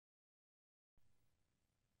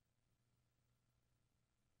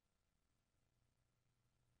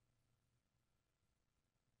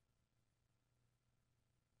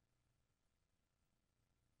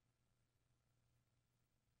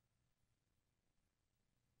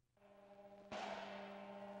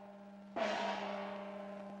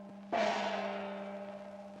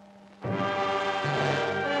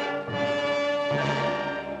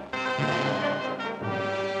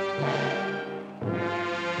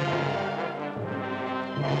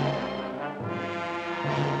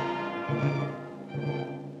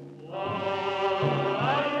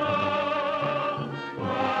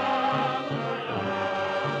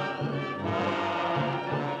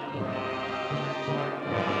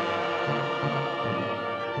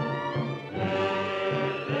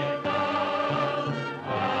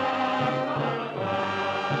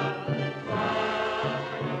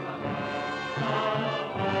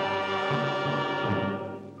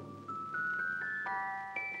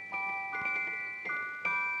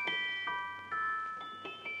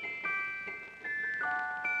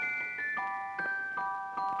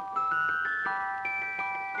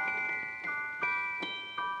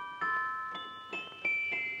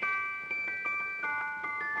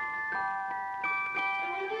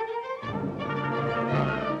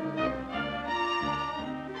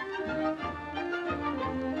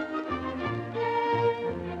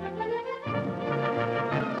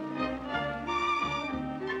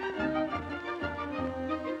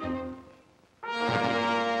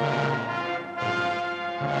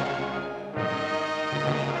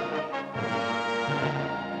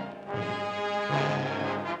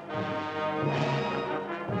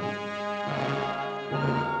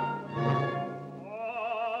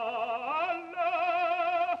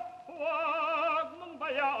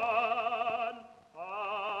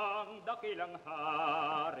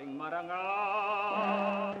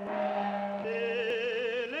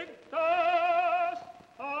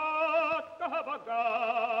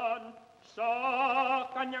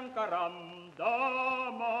karamdaman.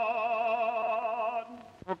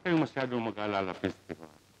 Huwag kayong masyadong mag-alala, Festival.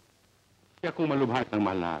 Kaya kung malubhat ng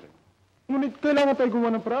mahal na rin. Ngunit kailangan tayo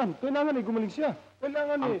gumawa ng paraan. Kailangan ay gumaling siya.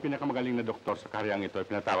 Ang pinakamagaling na doktor sa karyang ito ay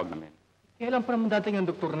pinatawag namin. Kailan pa naman dating ang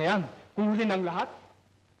doktor na yan? Kung huli ng lahat?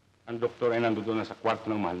 Ang doktor ay nandoon na sa kwarto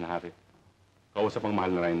ng mahal na hari. Kausap ang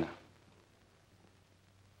mahal na Reyna.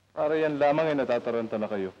 Para yan lamang ay natataranta na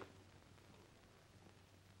kayo.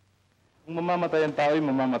 Kung mamamatay ang tao ay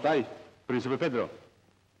mamamatay. Prinsipe Pedro.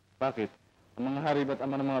 Bakit? Ang mga hari ba't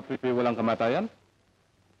ama ng mga pipi walang kamatayan?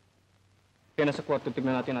 Kaya nasa kwarto,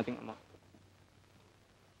 tignan natin ating ama.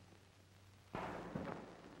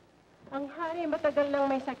 Ang hari matagal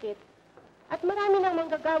nang may sakit at marami nang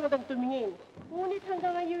manggagawad ang tumingin. Ngunit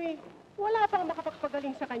hanggang ngayon wala pang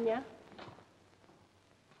makapagpagaling sa kanya.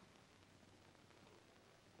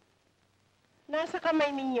 Nasa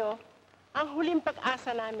kamay ninyo ang huling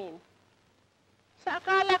pag-asa namin. Sa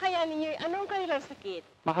akala kaya ninyo anong kanilang sakit?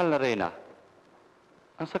 Mahal na Reyna,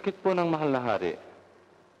 ang sakit po ng mahal na hari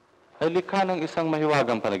ay likha ng isang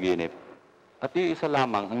mahiwagang panaginip at iisa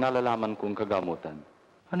lamang ang nalalaman kong kagamutan.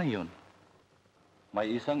 Ano yun?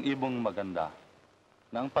 May isang ibong maganda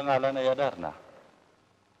na ang pangalan ay Adarna.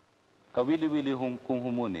 Kawili-wili kung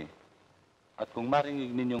humuni at kung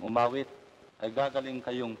maringig ninyong umawit ay gagaling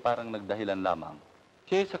kayong parang nagdahilan lamang.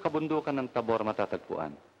 Siya sa kabundukan ng Tabor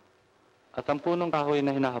matatagpuan at ang punong kahoy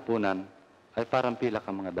na hinahapunan ay parang pilak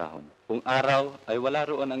ang mga dahon. Kung araw ay wala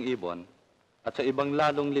roon ang ibon at sa ibang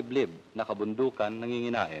lalong liblib na kabundukan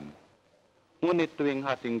nanginginain. Ngunit tuwing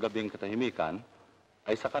hating gabing katahimikan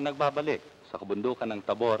ay saka nagbabalik sa kabundukan ng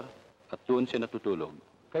Tabor at doon siya natutulog.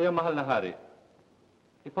 Kayo, mahal na hari,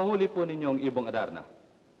 ipahuli po ninyo ang ibong Adarna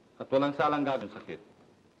at walang salang gagawin sakit.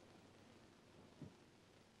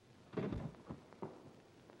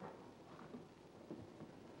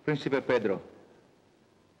 Prinsipe Pedro,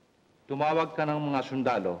 tumawag ka ng mga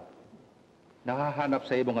sundalo na hahanap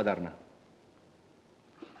sa ibong Adarna.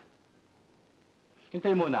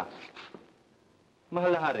 Hintay muna.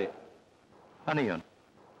 Mahal na hari, Ano yun?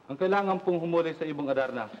 ang kailangan pong humuli sa ibong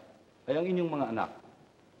Adarna ay ang inyong mga anak.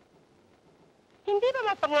 Hindi ba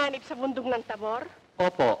mapanganib sa bundok ng Tabor?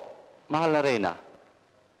 Opo, mahal na Reyna.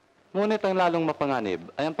 Ngunit ang lalong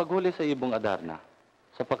mapanganib ay ang paghuli sa ibong Adarna,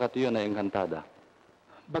 sapagkat iyon ay engkantada.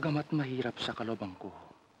 Bagamat mahirap sa kalooban ko,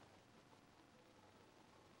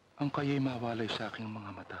 ang kayo'y mawalay sa aking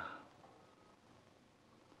mga mata,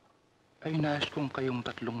 ay nais kong kayong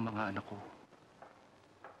tatlong mga anak ko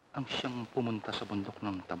ang siyang pumunta sa bundok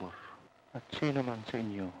ng Tabor. At sino man sa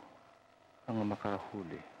inyo ang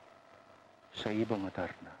makahuli sa ibong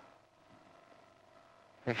Adarna,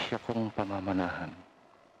 ay siya kong pamamanahan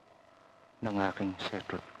ng aking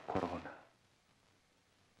setro't korona.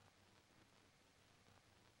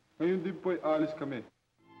 Ngayon din po ay alis kami.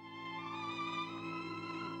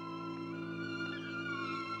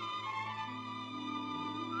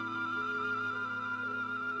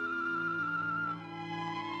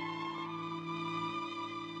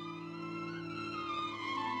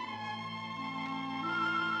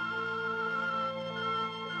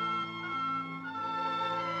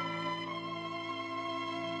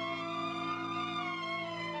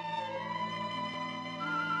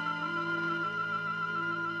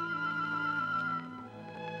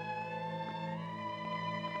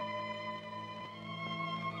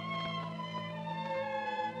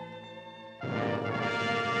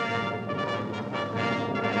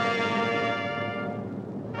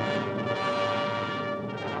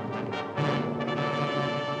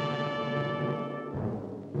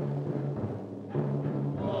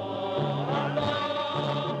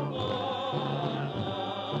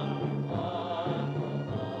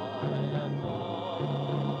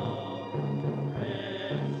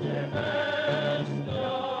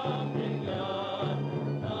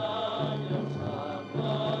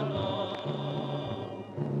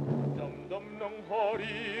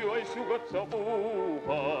 sugat sa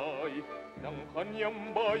buhay ng kanyang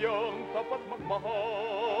bayang tapat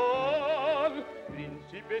magmahal.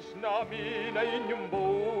 Prinsipes namin ay inyong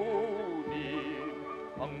bunin,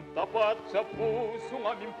 ang tapat sa pusong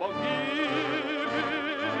aming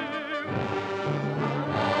pag-ibig.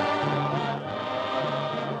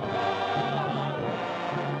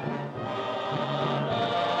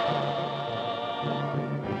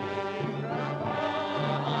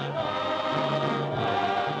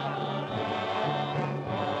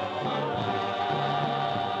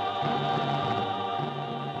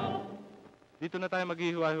 Dito na tayo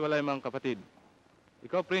maghihiwa-hiwalay mga kapatid.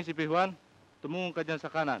 Ikaw, Prinsipe Juan, tumungong ka dyan sa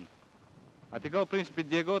kanan. At ikaw, Prinsipe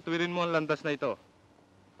Diego, tuwirin mo ang landas na ito.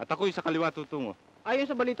 At ako'y sa kaliwa tutungo. Ayon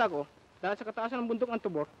sa balita ko, Dahil sa kataasan ng bundok ng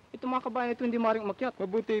Tabor, itong mga kabayan ito hindi maaaring umakyat.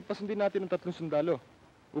 Mabuti, pasundin natin ang 3 sundalo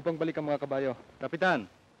upang balik ang mga kabayo. Kapitan,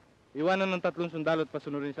 iwanan ng 3 sundalo at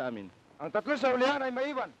pasunurin sa amin. Ang 3 sa ulihan ay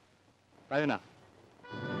maiwan. Tayo na.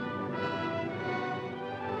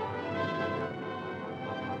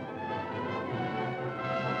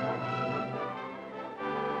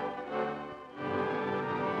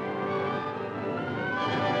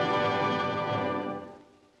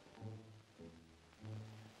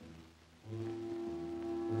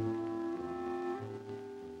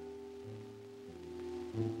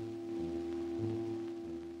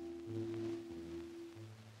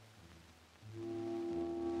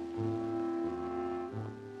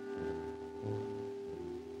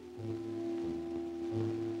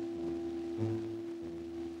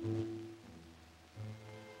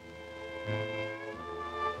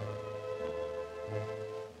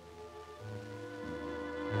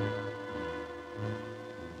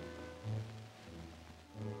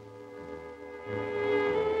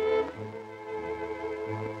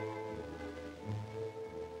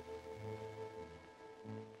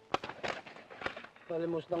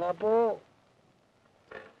 Palimos na nga po.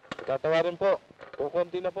 Tatawarin po.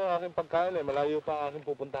 Kukunti na po ang aking pagkain malayo pa ang aking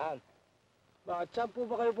pupuntahan. Bakit saan po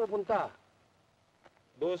ba kayo pupunta?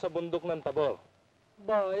 Doon sa bundok ng Tabor.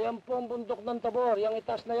 Ba, yan po ang bundok ng Tabor, yung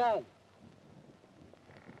itas na yan.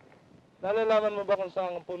 Nalalaman mo ba kung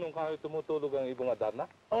saan ang punong kahoy tumutulog ang Ibong Adarna?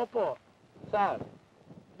 Opo, Saan?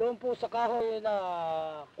 doon po sa kahoy na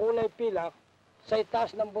kulay pilak, sa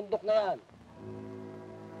itas ng bundok na yan.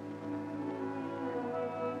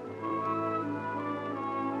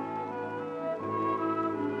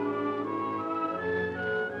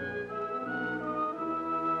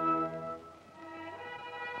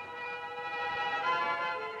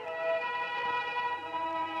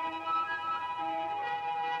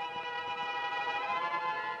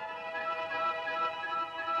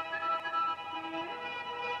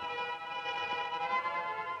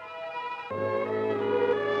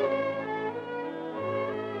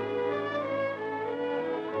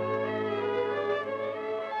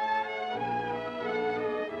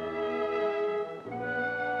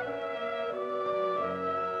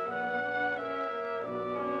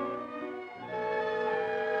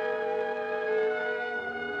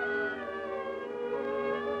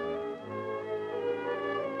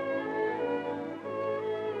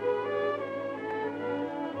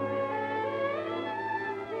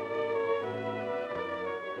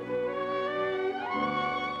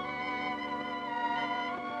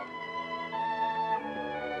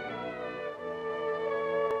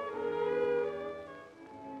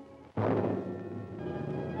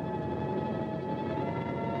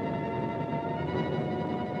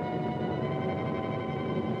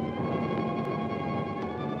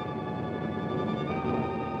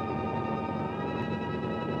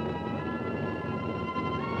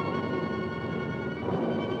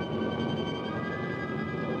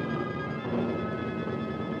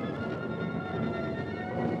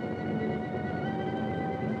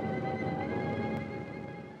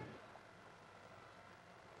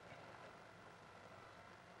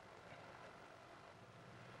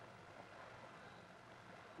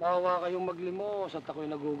 Maawa kayong maglimos at ako'y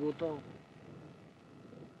nagugutom.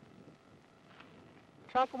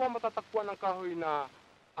 Saan ko ba matatagpuan ng kahoy na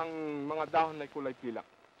ang mga dahon ay kulay pilak?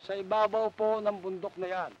 Sa ibabaw po ng bundok na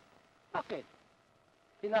yan. Bakit?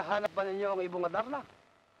 Hinahanap ba ninyo ang Ibong Adarna?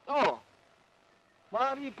 Oo.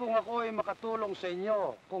 Maaari pong ako ay makatulong sa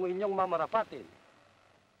inyo kung inyong mamarapatin.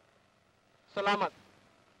 Salamat.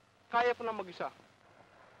 Kaya ko na mag-isa.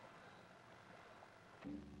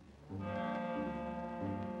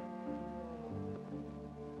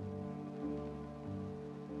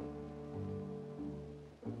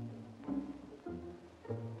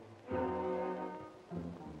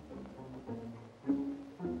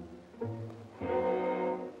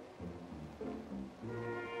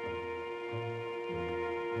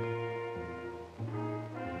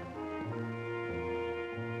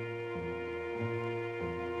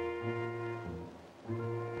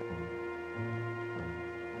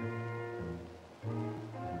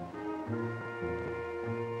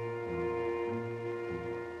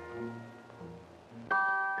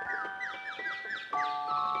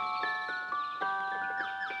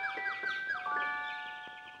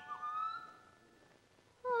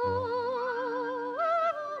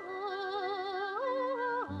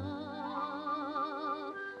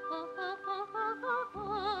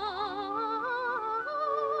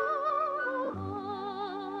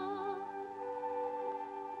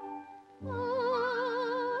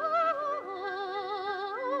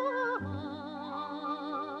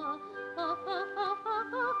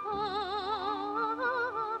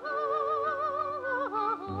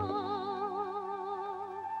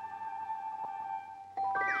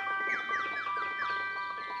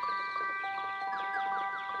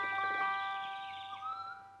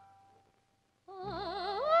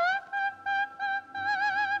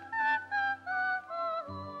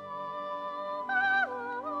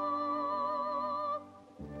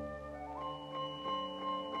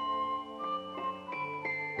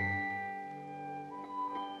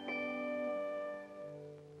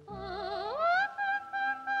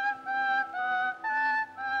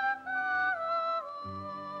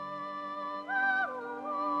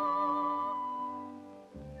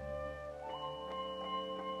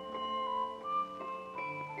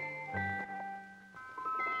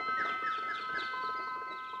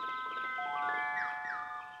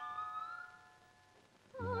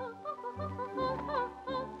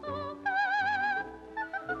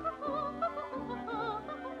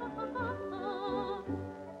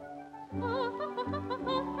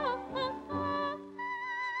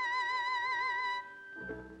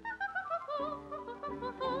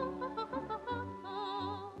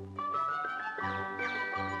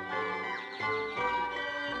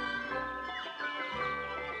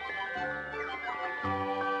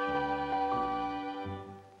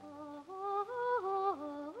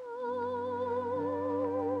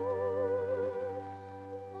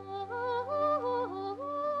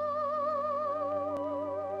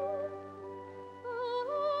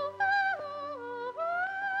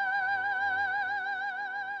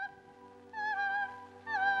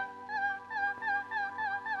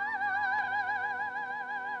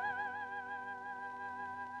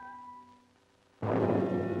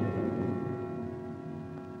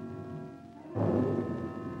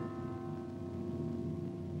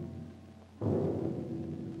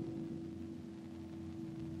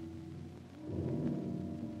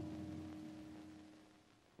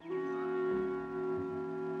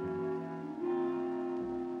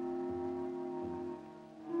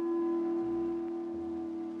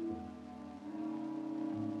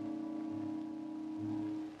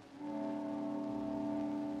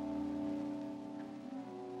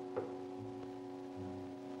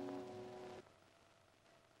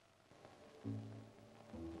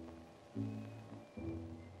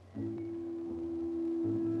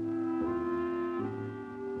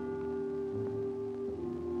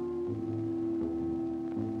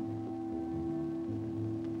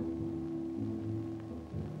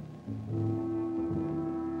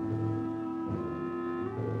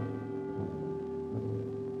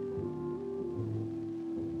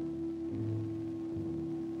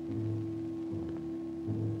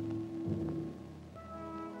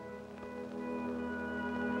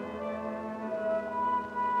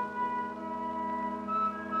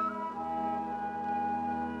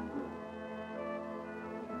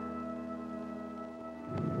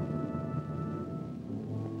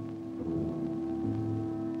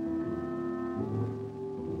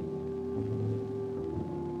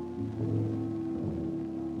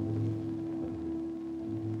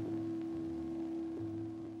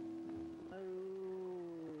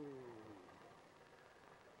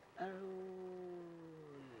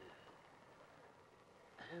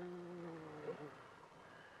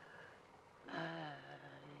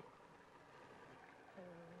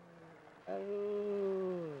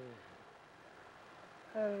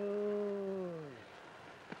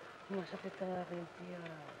 masakit ang aking tiyan.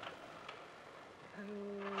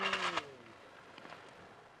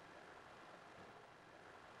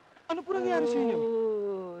 Ano po nangyari sa inyo?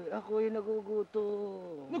 Uy, ako'y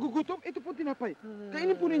nagugutom. Nagugutom? Ito po tinapay.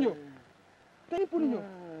 Kainin po ninyo. Kainin po ninyo.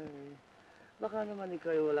 Ay, baka naman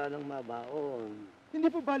ikaw wala nang mabaon. Hindi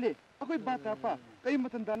po bali. Ako'y bata pa. Kayo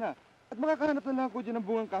matanda na. At makakahanap na lang ako dyan ng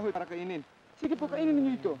bungang kahoy para kainin. Sige po, kainin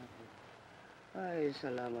ninyo ito. Ay,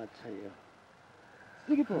 salamat sa iyo.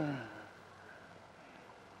 Sige po.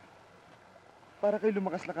 Para kayo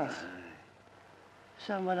lumakas-lakas.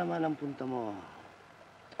 Sama naman ang punta mo.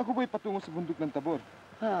 Ako ba'y patungo sa bundok ng Tabor?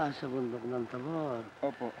 Sa bundok ng Tabor.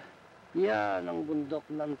 Opo. Yan ang bundok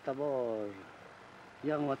ng Tabor.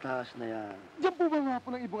 Yang mataas na yan. Diyan po ba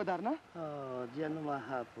mahapon ang Ibong Adarna? Diyan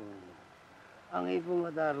umahapon. Ang Ibong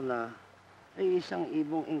Adarna ay isang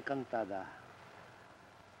ibong engkantada.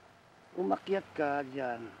 Umakyat ka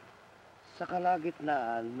diyan. Sa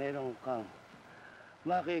kalagitnaan, meron kang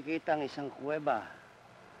makikitang isang kuweba.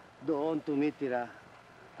 Doon tumitira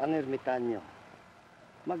ang ermitanyo.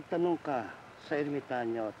 Magtanong ka sa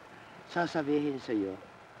ermitanyo at sasabihin sa iyo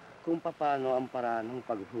kung paano ang paraan ng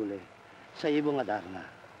paghuli sa Ibong Adarna.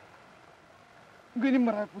 Ganyan,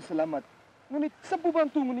 marami po salamat. Ngunit, saan po ba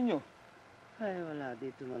ang tungo ninyo? Ay, wala.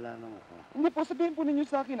 Dito na lamang ako. Hindi po, sabihin po ninyo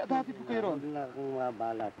sa akin at hati po kayo ron. Huwag na akong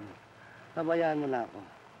mabalat. Pabayaan mo na ako.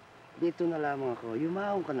 Dito na lamang ako.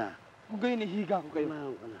 Yumaong ka na. Kung gayon, ihiga ko kayo.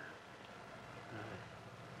 Yumaong ka na.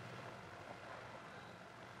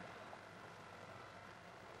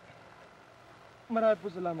 Marami po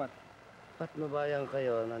salamat. Patnubayan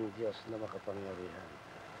kayo ng Diyos na makapangyarihan.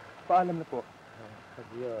 Paalam na po.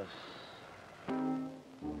 Adios.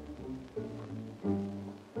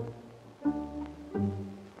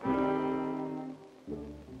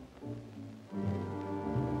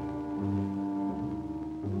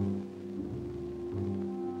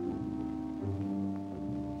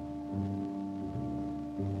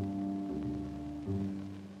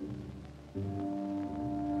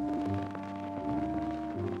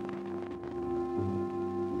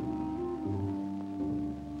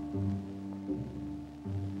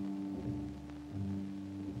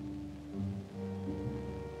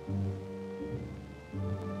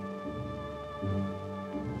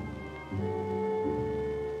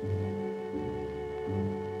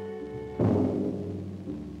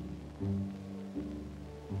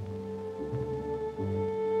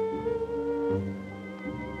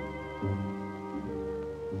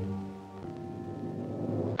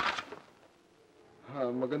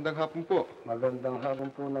 Magandang hapon po. Magandang hapon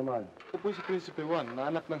po naman. Ako po si Prinsipe Juan, na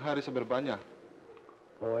anak ng hari sa Berbanya.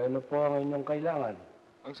 O ano po ang inyong kailangan?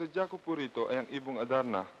 Ang sadya ko po rito ay ang Ibong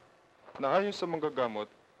Adarna, na ayon sa manggagamot,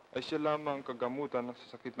 ay siya lamang kagamutan sa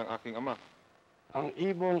sakit ng aking ama. Ang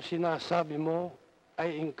ibong sinasabi mo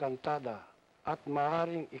ay engkantada at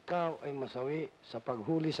maaaring ikaw ay masawi sa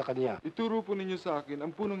paghuli sa kanya. Ituro po ninyo sa akin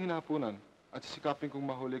ang punong hinapunan at sisikapin kong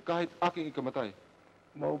mahuli kahit aking ikamatay.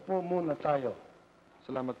 Maupo muna tayo.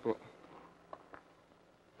 Salamat po.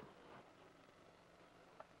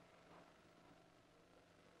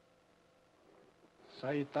 Sa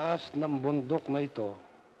itaas ng bundok na ito,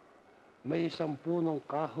 may isang punong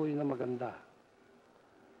kahoy na maganda.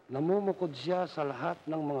 Namumukod siya sa lahat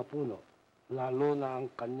ng mga puno, lalo na ang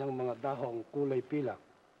kanyang mga dahong kulay pilak.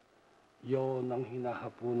 Yon ang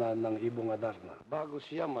hinahapunan ng Ibong Adarna. Bago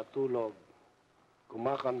siya matulog,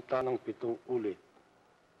 kumakanta ng 7 ulit.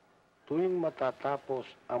 Tuwing matatapos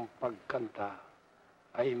ang pagkanta,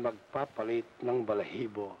 ay magpapalit ng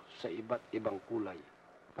balahibo sa iba't ibang kulay.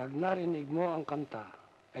 Pag narinig mo ang kanta,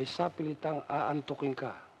 ay sapilitang aantukin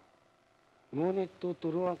ka. Ngunit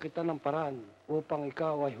tuturuan kita ng paraan upang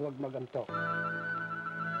ikaw ay huwag magantok.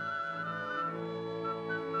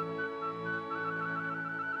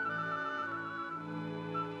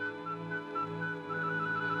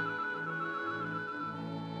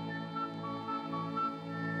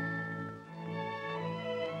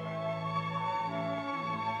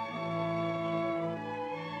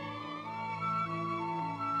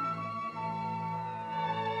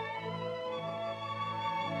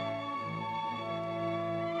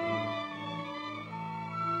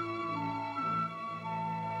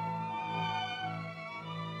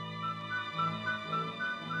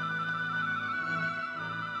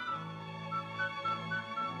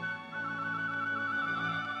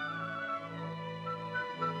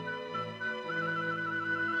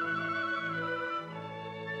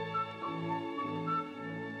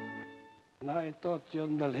 Na ito't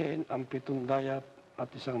yung dalhin ang 7 dayap at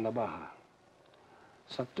isang nabaha.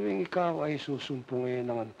 Sa tuwing ikaw ay susumpungin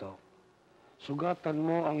ng antok, sugatan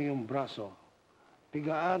mo ang iyong braso,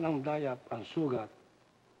 pigaan ang dayap ang sugat,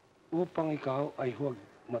 upang ikaw ay huwag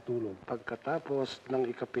matulog. Pagkatapos ng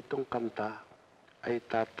ikapitong kanta, ay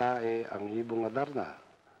tatae ang ibong Adarna.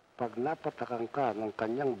 Pag napatakan ka ng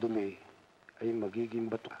kanyang dumi, ay magiging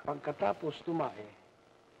bato. Pagkatapos tumae,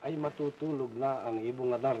 ay matutulog na ang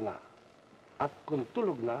ibong Adarna. At kung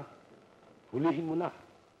tulog na, hulihin mo na.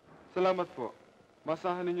 Salamat po.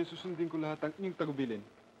 Masahan ninyo susundin ko lahat ang inyong tagubilin.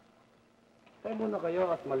 Tayo muna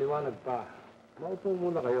kayo at maliwanag pa. Maupo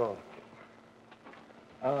muna kayo.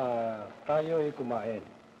 Tayo ay kumain.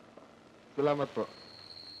 Salamat po.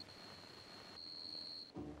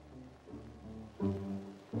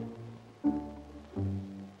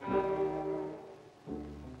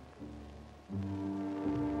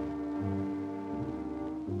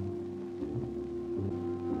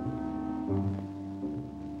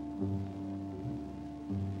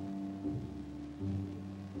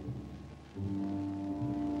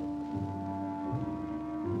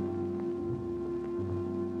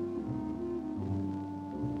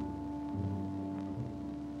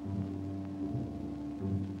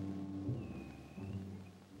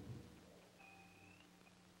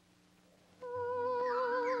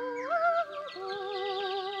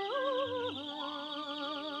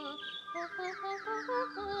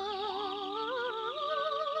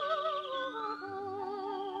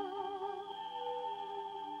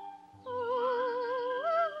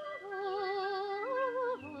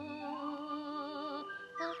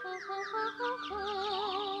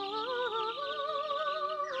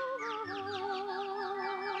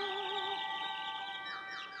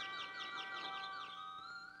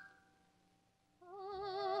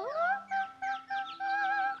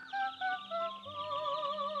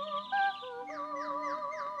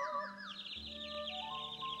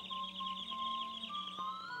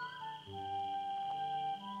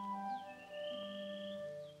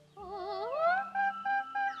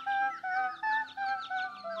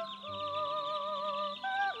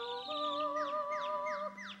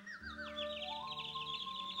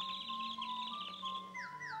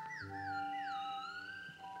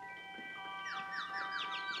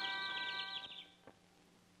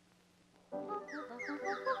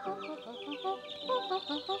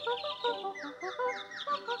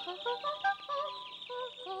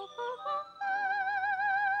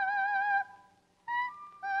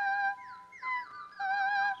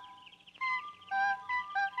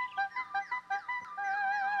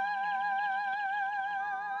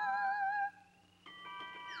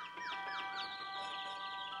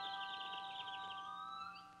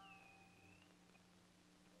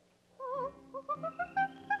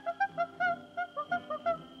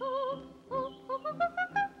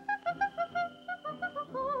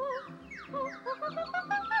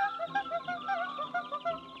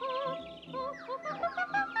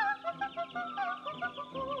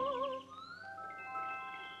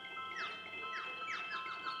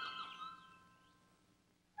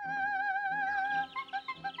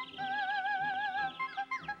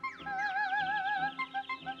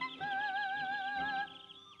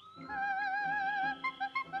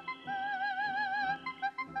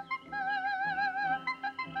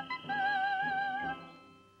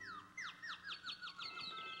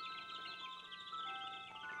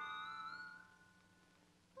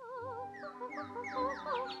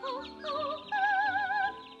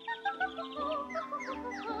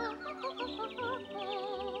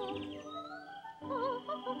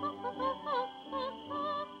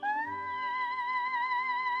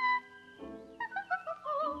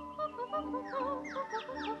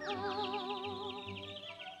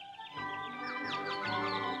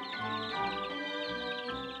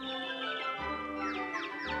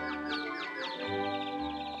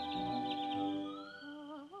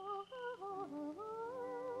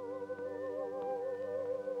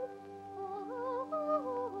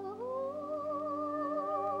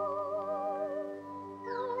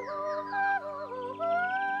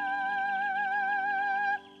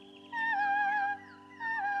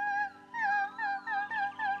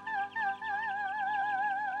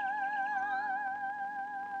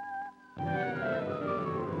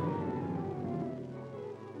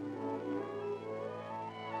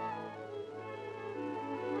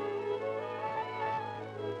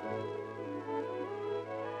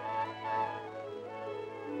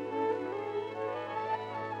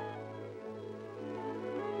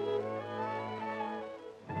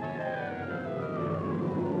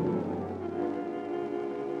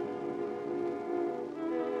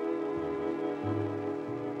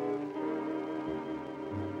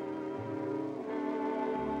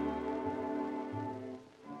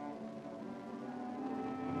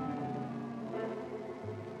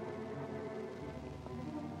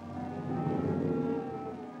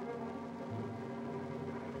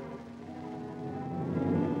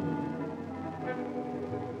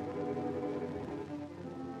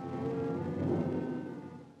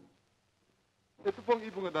 ang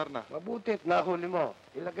Ibong Adarna. Mabutit nahuli mo.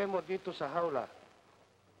 Ilagay mo dito sa hawla.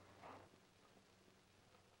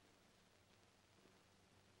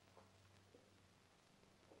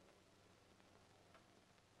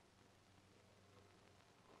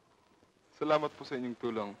 Salamat po sa inyong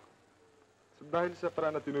tulong. Dahil sa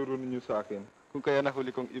paraan na tinuro ninyo sa akin, kung kaya nahuli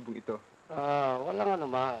kong ibong ito. Wala nga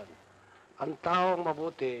naman. Ang taong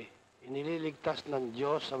mabuti, inililigtas ng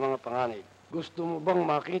Diyos sa mga panganib. Gusto mo bang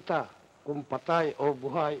makita kung patay o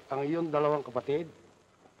buhay ang iyong dalawang kapatid?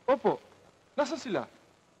 Opo, nasaan sila?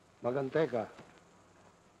 Magantay ka.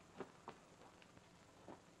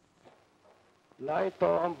 Ito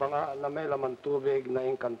ang banga na may laman tubig na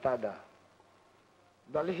engkantada.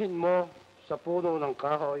 Dalihin mo sa puno ng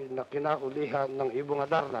kahoy na kinahulihan ng Ibong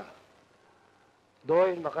Adarna.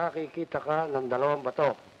 Doon makakikita ka ng dalawang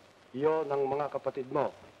bato. Iyon ang mga kapatid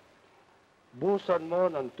mo. Busan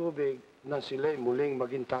mo ng tubig na sila'y muling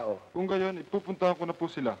maging tao. Kung gayon, ipupuntahan ko na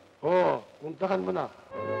po sila. Oo, puntahan mo na.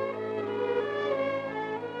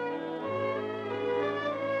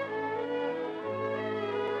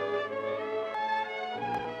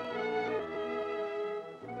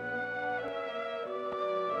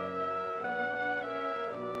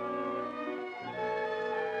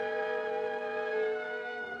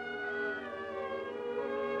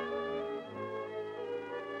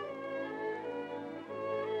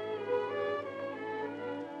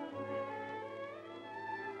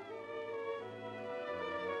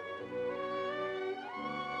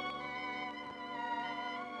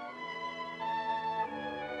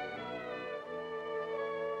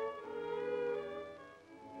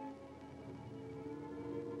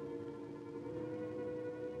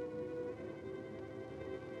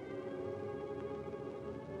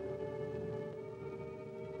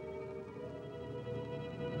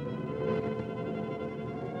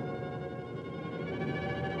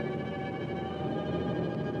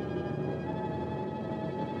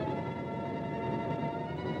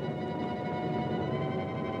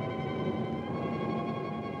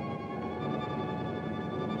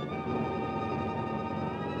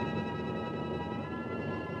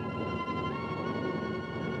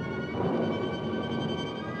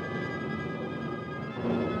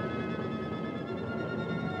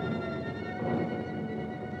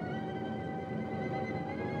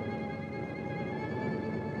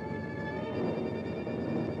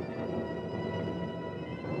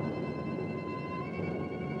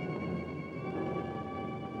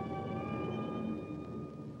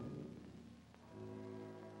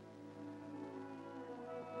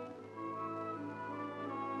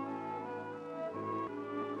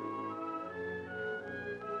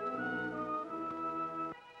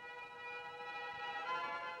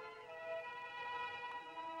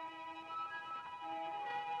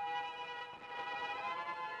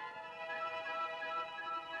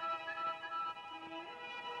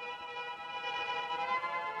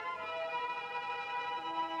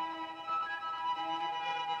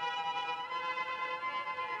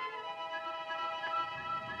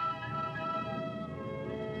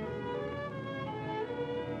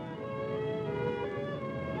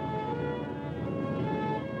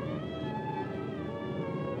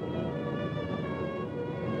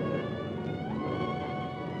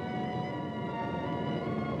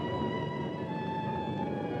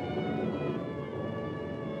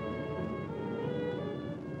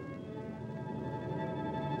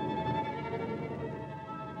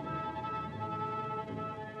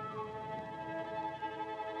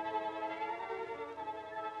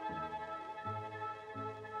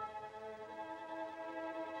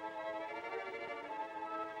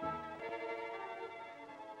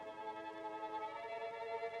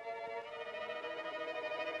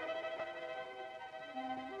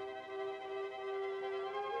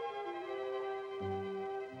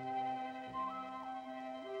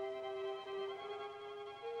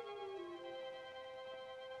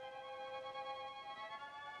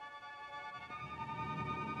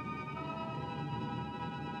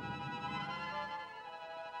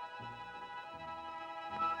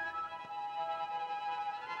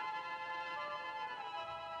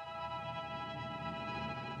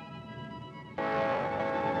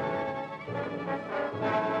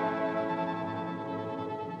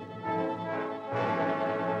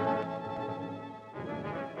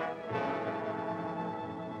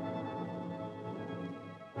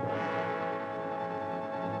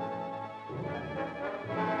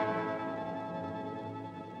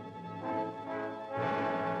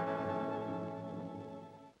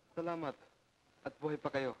 Salamat. At buhay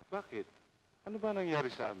pa kayo. Bakit? Ano ba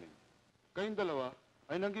nangyari sa amin? Kayong dalawa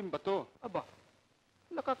ay naging bato. Aba,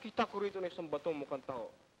 nakakita ko rito ng isang batong mukhang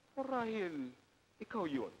tao. Marahil, Ikaw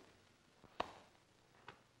yun.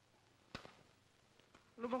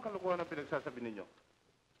 Ano bang kalukuhan ang pinagsasabi ninyo?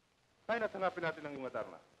 Tayo na't hanapin natin ang iyong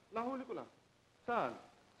Adarna. Nahuli ko lang. Saan?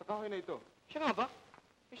 Sa kahoy na ito. Siya nga ba?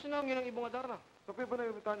 Isa na ang yun ang Ibong Adarna. Sa kuweba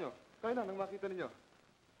na yung nyo. Tayo na, nang makita ninyo.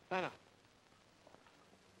 Tayo na.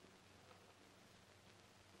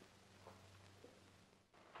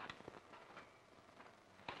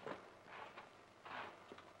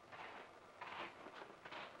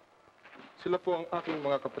 Sila po ang aking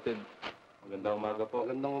mga kapatid. Magandang umaga po.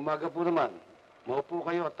 Magandang umaga po naman. Maupo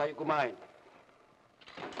kayo at tayo kumain.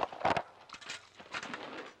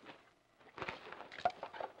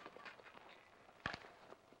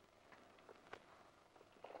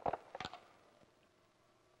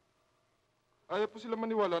 Ayaw po sila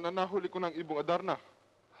maniwala na nahuli ko ng Ibong Adarna.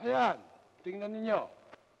 Ayan, tingnan ninyo.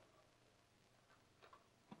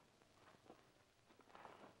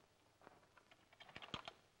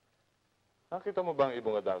 Nakita mo ba ang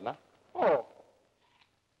Ibong Adarna? Oo.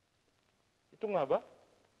 Ito nga ba?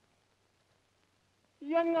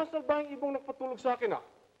 Yan nga salbahing ibong nagpatulog sa akin, ah.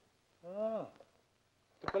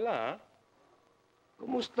 Ito pala, ha?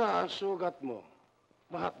 Kumusta ang sugat mo?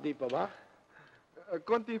 Mahapdi pa ba?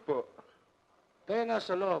 Konti po. Tayo na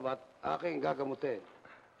sa loob at aking gagamutin.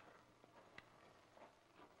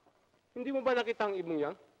 Hindi mo ba nakita ang ibong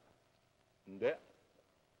yan? Hindi.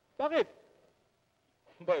 Bakit?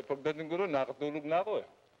 Ba, pagdating ko ron, nakatulog na ako eh.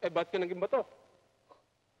 Eh, ba't ka naging bato?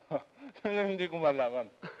 Hindi ko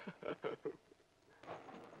malaman.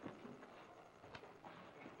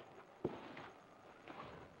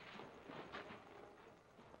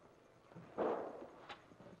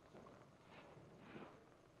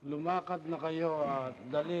 Lumakad na kayo at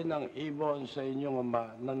dali ng ibon sa inyong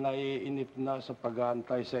ama na naiinip na sa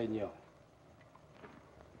pag-aantay sa inyo.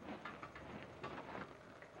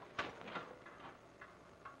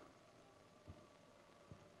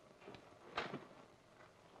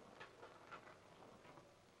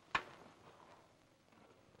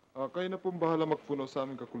 Kayo na pong bahala magpuno sa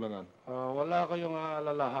aming kakulangan. Wala kayong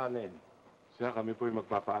aalalahanin. Siya, kami po'y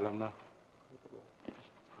magpapaalam na.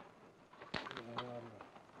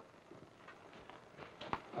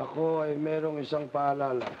 Ako ay merong isang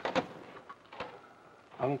paalala.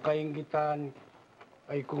 Ang kaingitan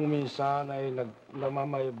ay kung minsan ay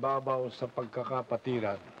namamaybabaw sa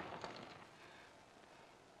pagkakapatiran.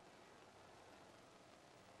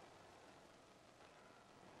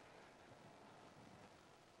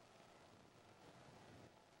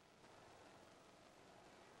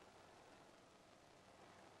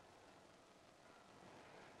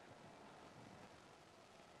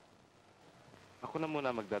 Ako na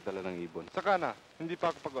muna magdadala ng ibon. Saka na, hindi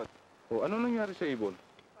pa ako pagod. O, ano nangyari sa ibon?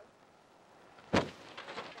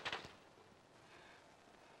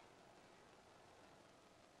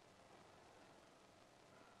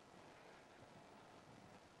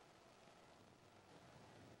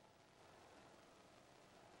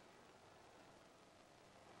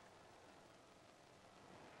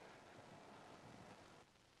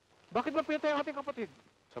 Bakit ba pinatay ang ating kapatid?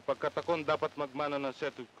 Sapagkat akong dapat magmana ng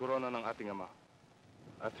seto korona ng ating ama.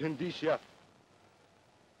 At hindi siya.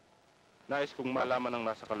 Nais kong malaman ang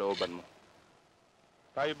nasa kalooban mo.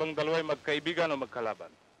 Tayo bang dalawa'y magkaibigan o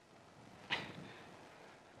magkalaban?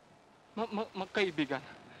 Magkaibigan.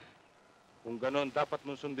 Kung ganon, dapat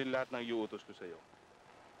mong sundin lahat ng iuutos ko sa iyo.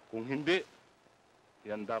 Kung hindi,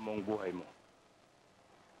 ihanda mo ang buhay mo.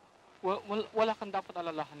 Wala kang dapat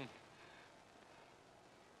alalahanin.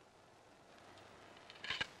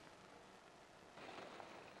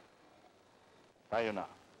 Tayo na.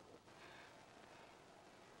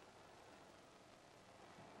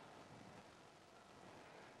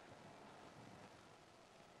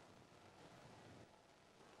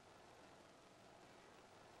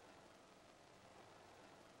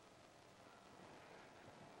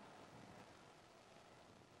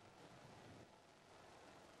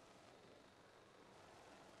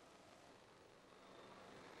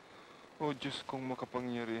 O Diyos kong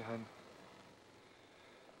makapangyarihan,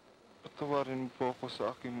 patawarin mo po ako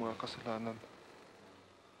sa aking mga kasalanan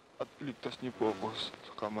at iligtas niyo po ako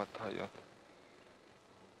sa kamatayan.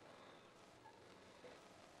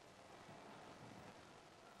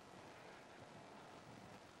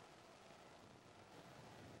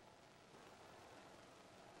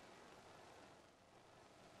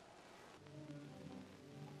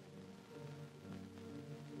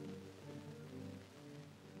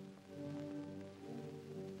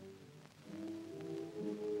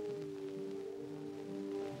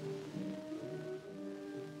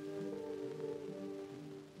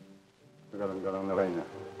 Galang-galang na rin niya.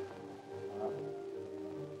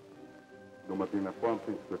 dumating na po ang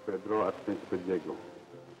Prinsipe Pedro at Prinsipe Diego.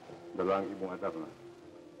 Dalawang ibong Adarna.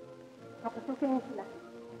 Papasukin niyo sila.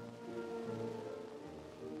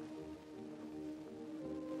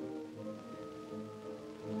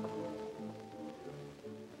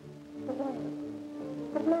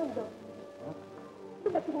 Fernando.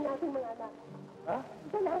 Dumating na ating mga anak. Ha?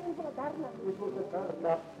 Dalawang ibong Adarna. Ibong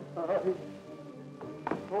Adarna. Ay.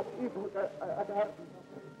 Oh, Ibong Adarna.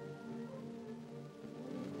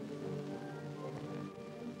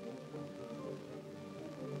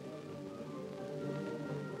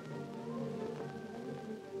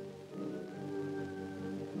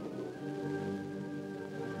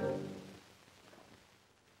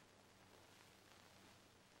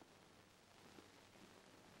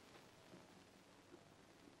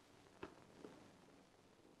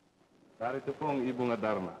 Narito po ang ibong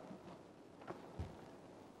Adarna.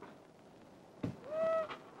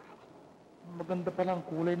 Maganda pala ang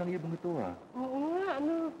kulay ng ibong ito, ha? Oo nga,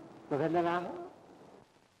 ano? Maganda nga ako.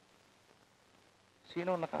 Sino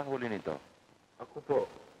ang nakahuli nito? Ako po.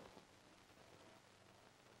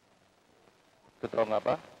 Totoo nga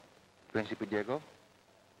ba? Prinsipe Diego?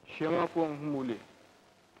 Siya nga po ang humuli.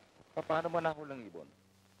 Paano mo nahulang ibon?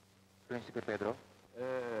 Prinsipe Pedro?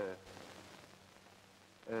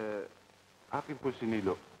 Akin po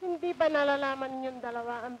sinilo. Hindi ba nalalaman ninyong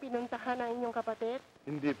dalawa ang pinuntahan ng inyong kapatid?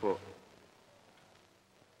 Hindi po.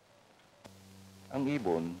 Ang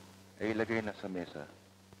ibon ay ilagay na sa mesa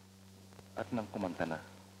at nang kumanta na.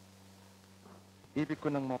 Ibig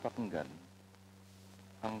ko nang mapakinggan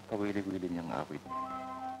ang kawili-wili niyang awit.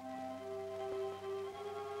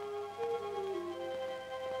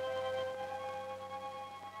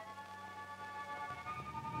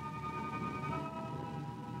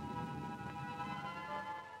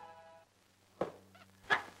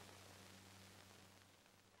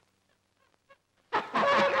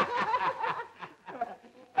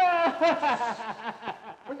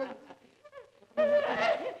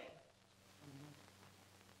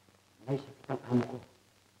 May sakit ang amo ko.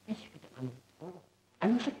 May sakit ang amo ko.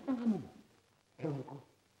 Anong sakit ang amo mo? Ewan ko.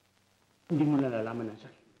 Hindi mo nalalaman ang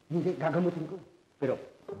sakit. Hindi, gagamutin ko. Pero,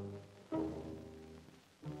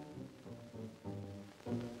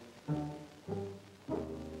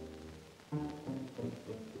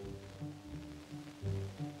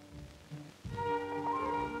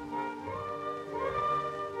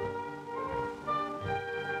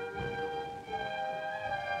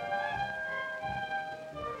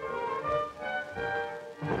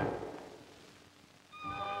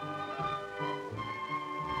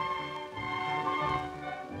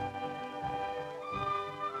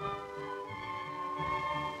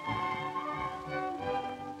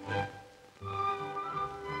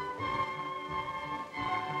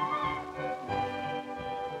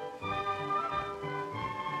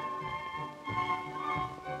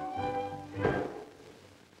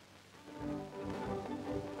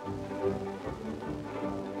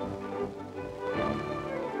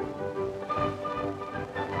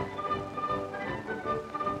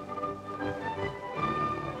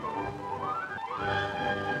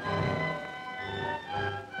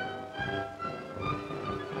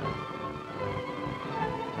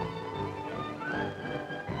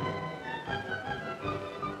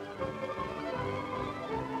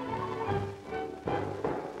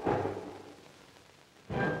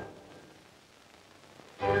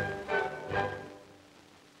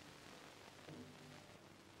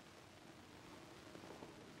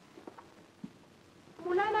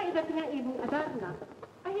 Dating ang ibong Adarna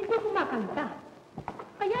ay hindi kumakanta.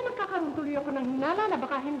 Kaya nagkakaroon tuloy ako ng hinala na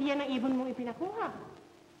baka hindi yan ang ibon mong ipinakuha.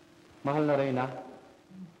 Mahal na Reyna,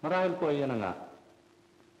 marahil po ay yan na nga.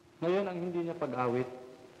 Ngayon ang hindi niya pag-awit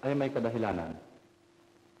ay may kadahilanan.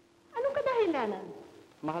 Anong kadahilanan?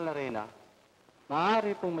 Mahal na Reyna,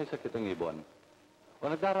 maaari pong may sakit ang ibon o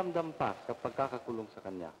nagdaramdam pa sa pagkakakulong sa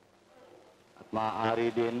kanya. At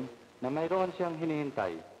maaari din na mayroon siyang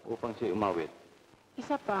hinihintay upang siya umawit.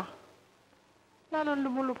 Isa pa, lalong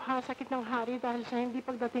lumulubha sakit ng hari dahil sa hindi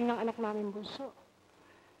pagdating ng anak namin bunso.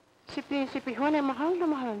 Si Prinsipe Juan ay mahal na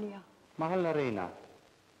mahal niya. Mahal na Reyna,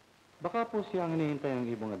 baka po siya ang hinihintay ng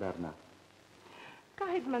ibong Adarna.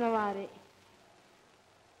 Kahit manawari.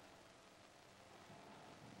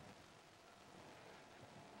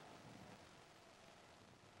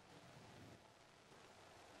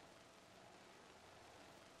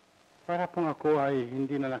 Para pong ako ay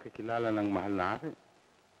hindi na nakikilala ng mahal na hari.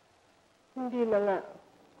 Hindi na nga.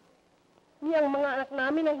 Ni ang mga anak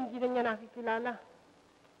namin ay hindi na niya nakikilala.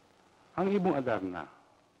 Ang ibong Adarna,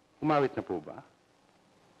 umawit na po ba?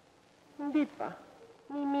 Hindi pa.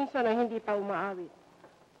 Ni minsan ay hindi pa umaawit.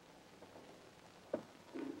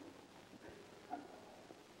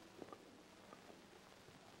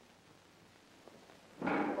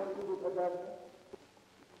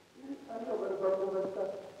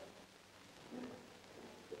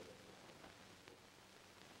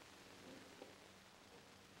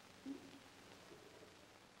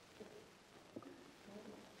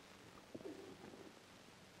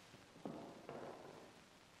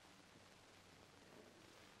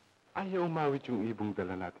 ayaw umawit yung ibong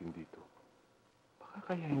dala natin dito.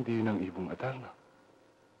 Baka kaya hindi yun ang ibong Adarna.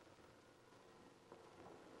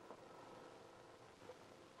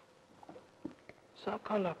 Sa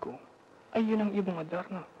akala ko, ay yun ang ibong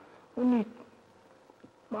Adarna. Ngunit,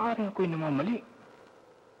 maaaring ako'y namamali.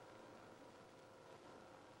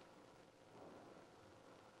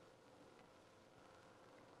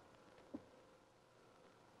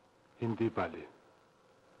 Hindi bali.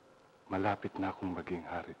 Malapit na akong maging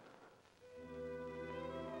hari.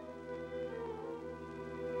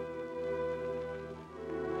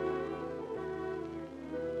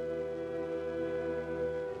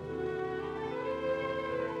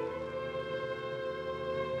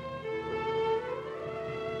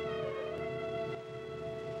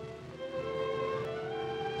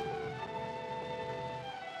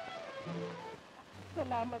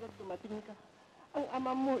 Salamat at dumating ka. Ang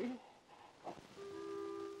ama mo eh.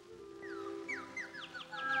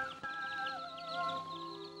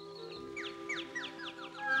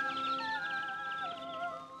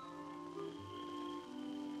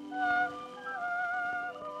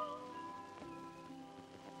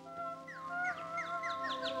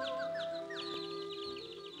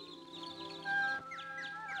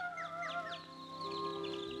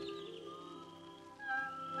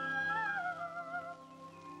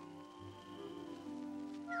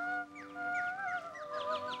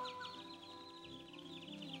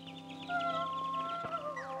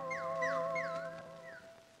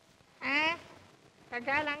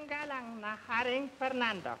 Kagalang-galang na Haring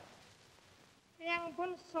Fernando. Iyang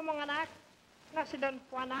bunso mong anak na si Don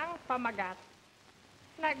Juan ang pamagat.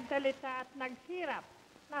 Nagdalita at naghirap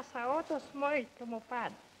na sa utos mo'y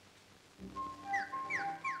tumupad.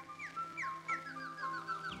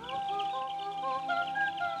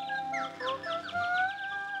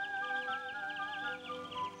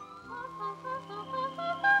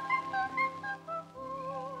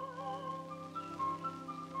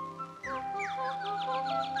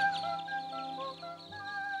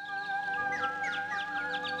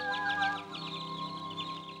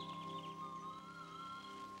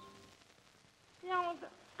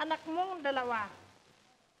 Anak mong dalawa,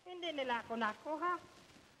 hindi nila ako nakuha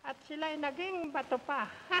at sila'y naging bato pa.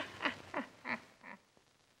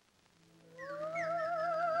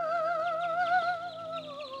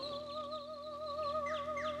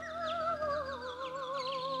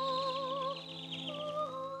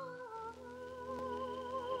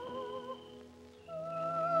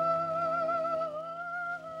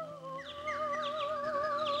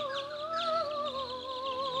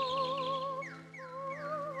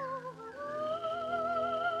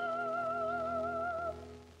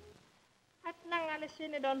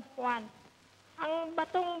 Ni Don Juan, ang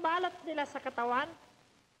batong balot nila sa katawan,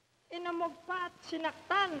 inamog pa at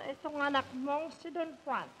sinaktan itong anak mong si Don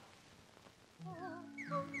Juan.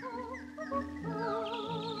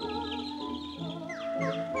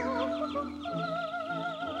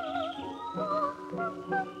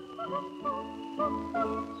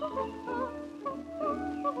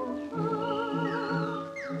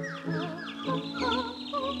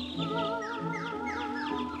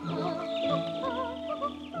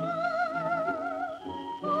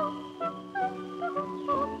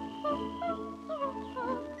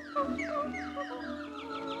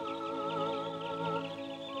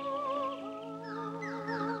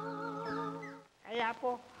 Kaya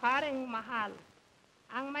po, haring mahal,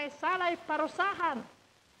 ang may salay parusahan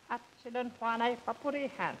at si Don Juan ay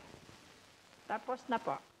papurihan. Tapos na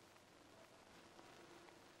po.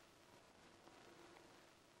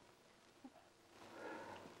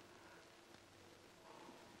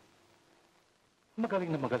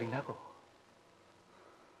 Magaling na ako.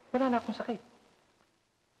 Wala na akong sakit.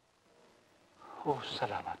 Oh,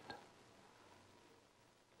 salamat.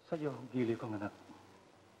 Sa'yo, gili kong anak.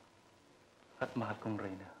 At mahal kong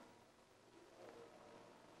Reyna.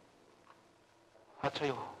 At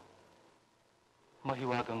sa'yo,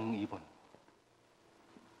 mahiwagang ibon.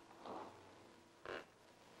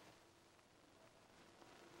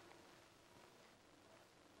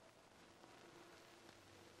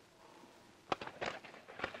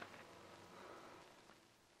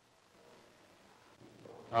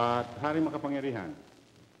 At Hari Makapangyarihan,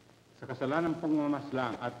 sa kasalanan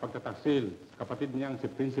pangmamaslang at pagtataksil sa kapatid niyang si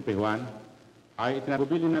Prinsipe Juan, ay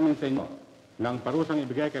itinagubili namin sa inyo ng parusang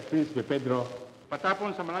ibigay kay Prinsipe Pedro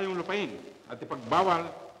patapon sa malayong lupain at ipagbawal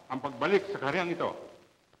ang pagbalik sa kaharian ito.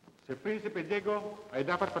 Si Prinsipe Diego ay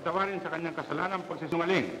dapat patawarin sa kanyang kasalanang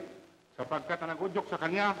pagsisinungaling sapagkat ang nagudyok sa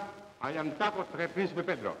kanya ay ang takot kay Prinsipe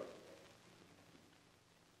Pedro.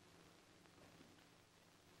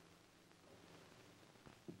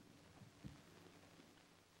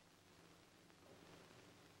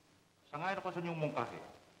 Sangayon ako sa inyong mungkahi.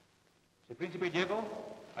 Si Prinsipe Diego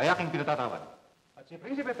ay aking pinatatawan. At si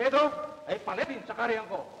Prinsipe Pedro ay palitin sa kaharian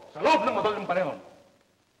ko sa loob ng madaling panahon.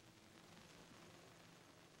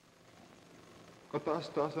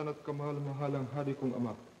 Kataas-taasan at kamahal-mahalang hari kong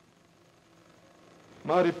ama.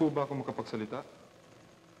 Maaari po ba ako makapagsalita?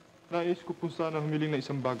 Nais ko po sana humiling na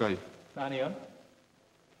isang bagay. Na ano yun?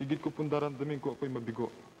 Higit ko pong daramdamin ko ako'y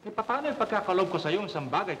mabigo. Eh, paano yung pagkakaloob ko sa iyo isang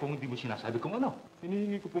bagay kung hindi mo sinasabi kung ano?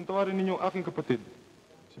 Hinihingi ko pong tawarin ninyo ang aking kapatid,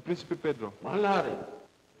 si Prinsipe Pedro. Mahal na hari,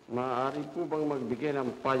 maaari po bang magbigay ng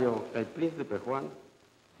payo kay Prinsipe Juan?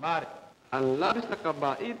 Maaari. Ang labis na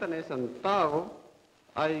kabaitan ng isang tao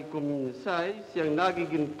ay kuminsay siyang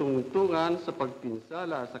nagiging tungtungan sa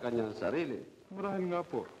pagpinsala sa kanyang sarili. Marahil nga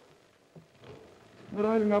po.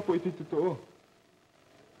 Marahil nga po ito'y totoo.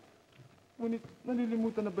 Ngunit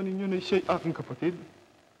nalilimutan na ba ninyo na siya'y aking kapatid?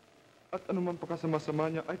 At anuman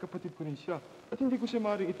pagkasama-sama niya ay kapatid ko rin siya. At hindi ko siya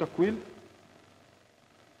maaaring itakwil.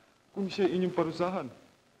 Kung siya'y inyong parusahan,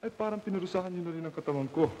 ay parang pinurusahan niyo na rin ang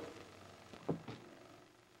katawan ko.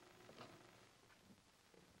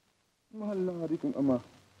 Mahal na hari kong ama.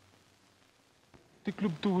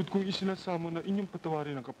 Tiklub tuhod kong isinasamo na inyong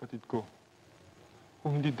patawarin ang kapatid ko.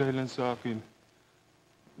 Kung hindi dahilan sa akin,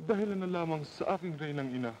 dahilan na lamang sa aking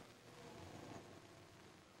reynang ina.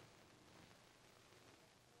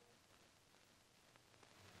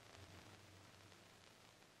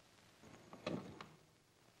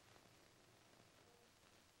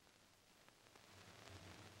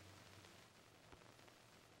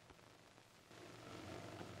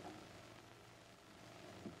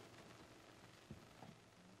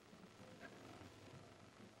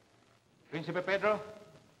 Prinsipe Pedro,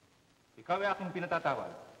 ikaw ay aking pinatatawad.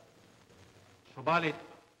 Subalit,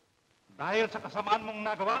 dahil sa kasamaan mong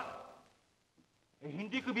nagawa, eh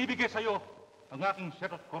hindi ko bibigay sa iyo ang aking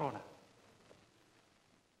serot corona.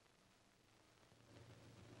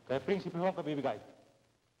 Kaya Prinsipe Juan ka bibigay.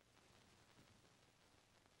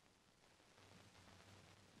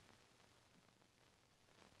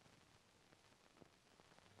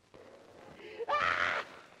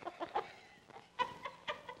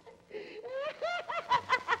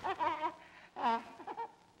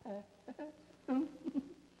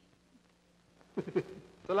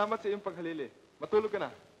 Salamat sa iyong paghalili. Matulog ka na.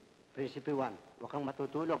 Prinsipe Juan, huwag kang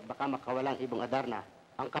matutulog. Baka makawalang ibong Adarna.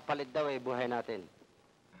 Ang kapalit daw ay buhay natin.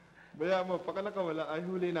 Baya mo, pagka nakawala ay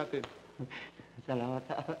huli natin. Salamat.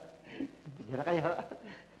 Dira kayo.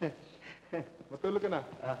 Matulog ka na.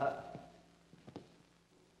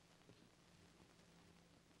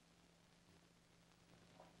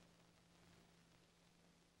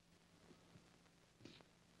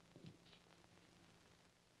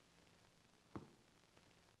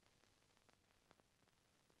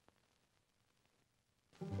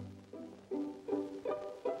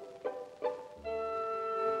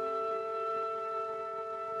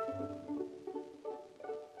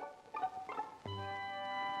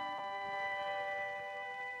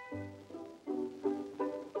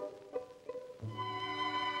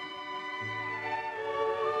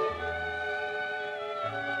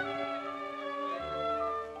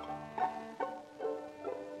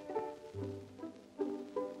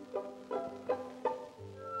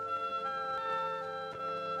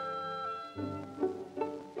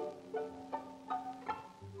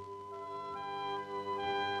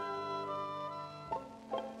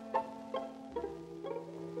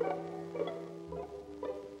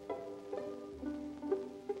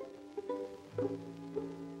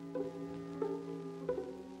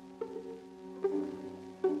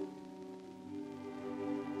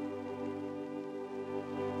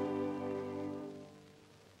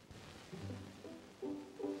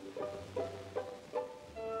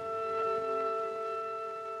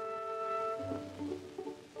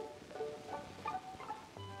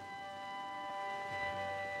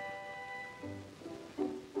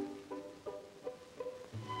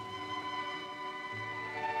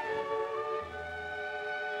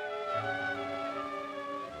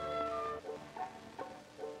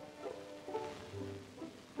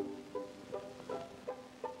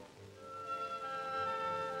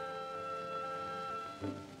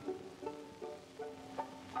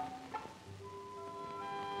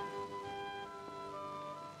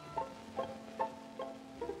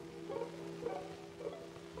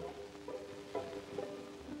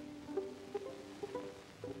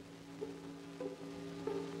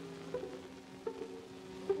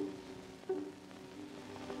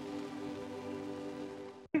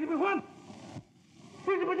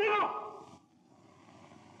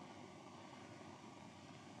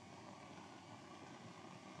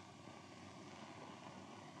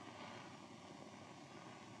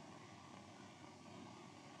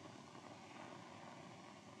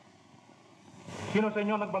 Sino sa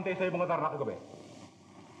inyo nagbantay sa Ibong Adarna kagabi?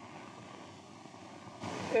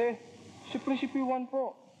 Si Prinsipe Juan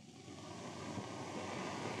po.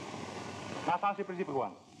 Nasaan si Prinsipe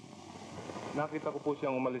Juan? Nakita ko po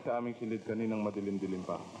siyang umalis sa aming silid kaninang madilim-dilim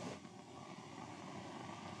pa.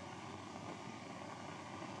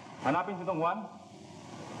 Hanapin si Don Juan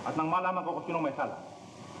at nang malaman ko kung sinong may sala.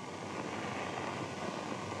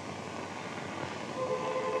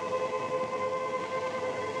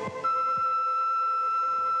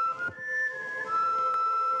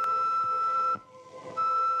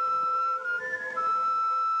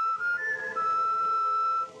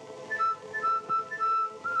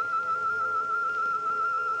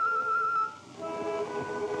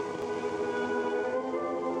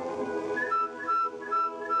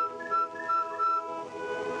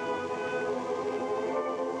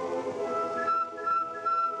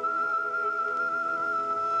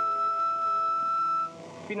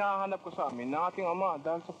 Pinahanap ko sa amin ng ating ama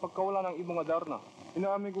dahil sa pagkawala ng Ibong Adarna.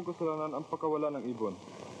 Inaamin kong kasalanan ang pagkawala ng ibon,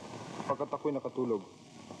 pagkat ako'y nakatulog.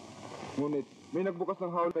 Ngunit may nagbukas ng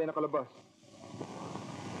hawal kaya nakalabas.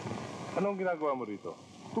 Anong ginagawa mo rito?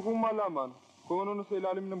 Gusto kong malaman kung ano nasa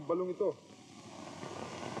ilalim ng balong ito.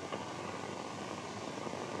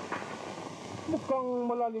 Mukhang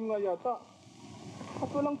malalim nga yata at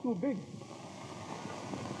walang tubig.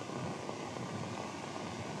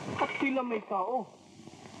 At tila may tao.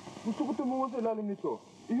 Gusto ko tumungo sa ilalim nito.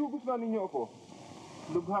 Ihugos na ninyo ako.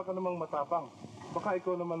 Lugha ka namang matapang. Baka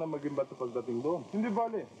ikaw naman ang magimbat sa pagdating doon. Hindi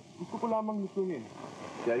bale. Gusto ko lamang lusungin.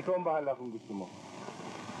 Kaya ikaw ang bahala kung gusto mo.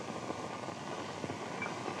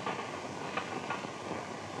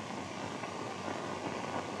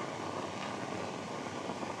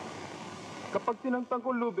 Kapag tinangtang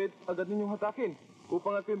ko lubid, agad ninyong hatakin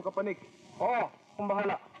upang ako'y makapanik. Oo, kung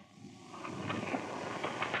bahala.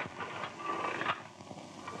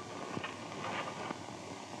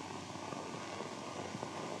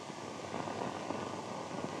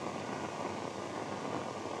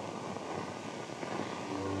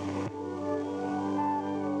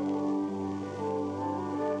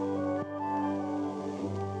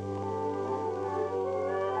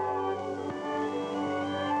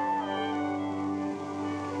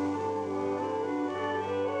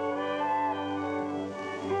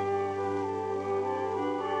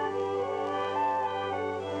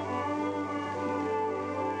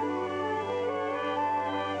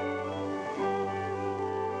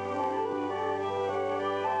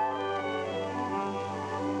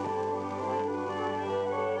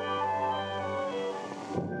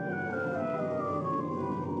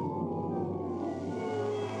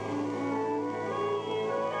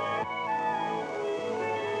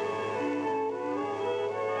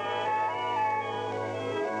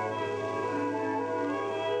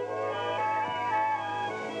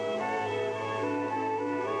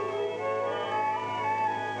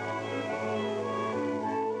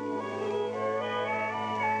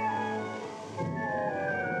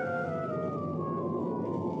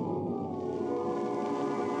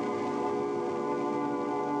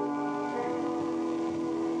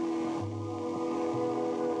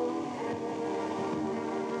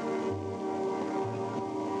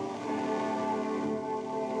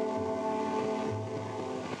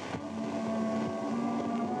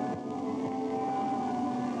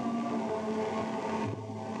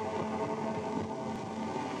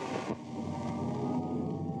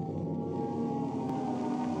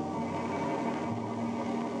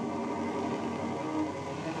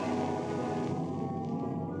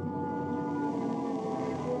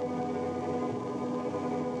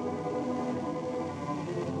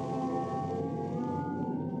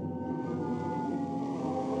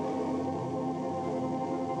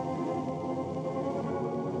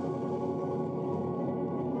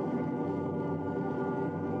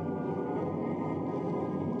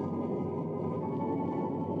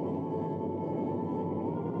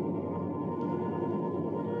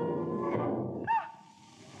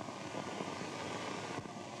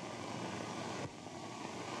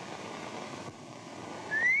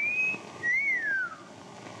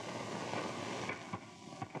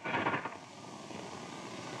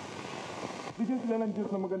 Bigyan sila ng Diyos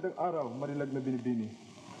ng magandang araw, marilag na binibini.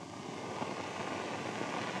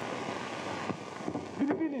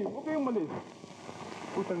 Binibini, huwag kayong malis.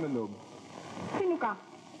 Utang na loob. Sino ka?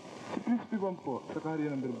 Si Prinsipe Juan po, sa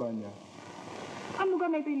kaharian ng Berbanya. Ang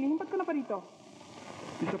lugar na ito, ilihim? Ba't ka na pa rito?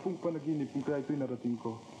 Isa pong panaginip kung kaya ito'y narating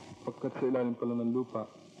ko. Pagkat sa ilalim pala ng lupa,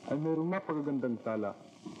 ay mayroong napakagandang tala.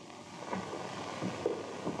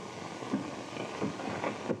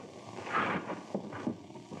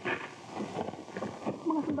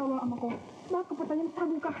 Mga sundalo ang ama ko. Bakit kapatay niya?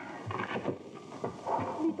 Tago ka.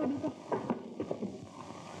 Dito.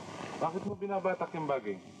 Bakit mo binabatak yung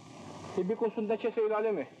bagay? Ibig kong sundan siya sa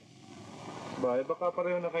ilalim eh. Baka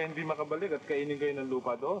pareho na kayo hindi makabalik at kainin kayo ng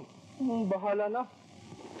lupa doon. Bahala na.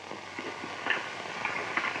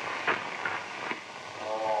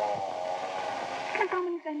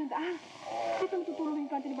 Nagkamali tayo ng daan. Dito natutulong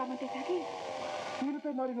yung kante ni Babantay sa akin. Hindi na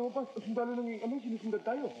tayo narin lumabas. Sundalo lang yung sinusundan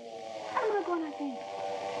tayo. Ano nagawa natin?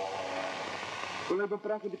 Wala bang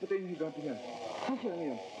parang hindi patayin yung higante niyan? Saan siya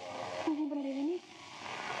ngayon? Hindi ba naririnig?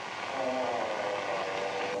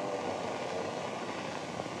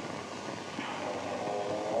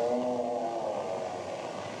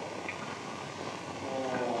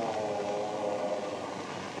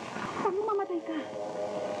 Huwag mo mamatay ka.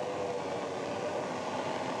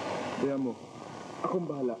 Kaya mo, akong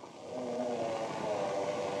bahala.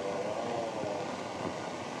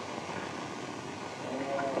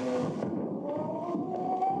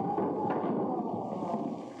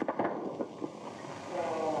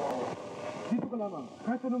 Dito ka lamang.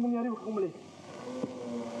 Kahit anong mangyari, huwag kang umalis.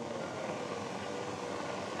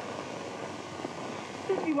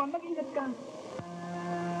 Iwan, mag-ingat ka.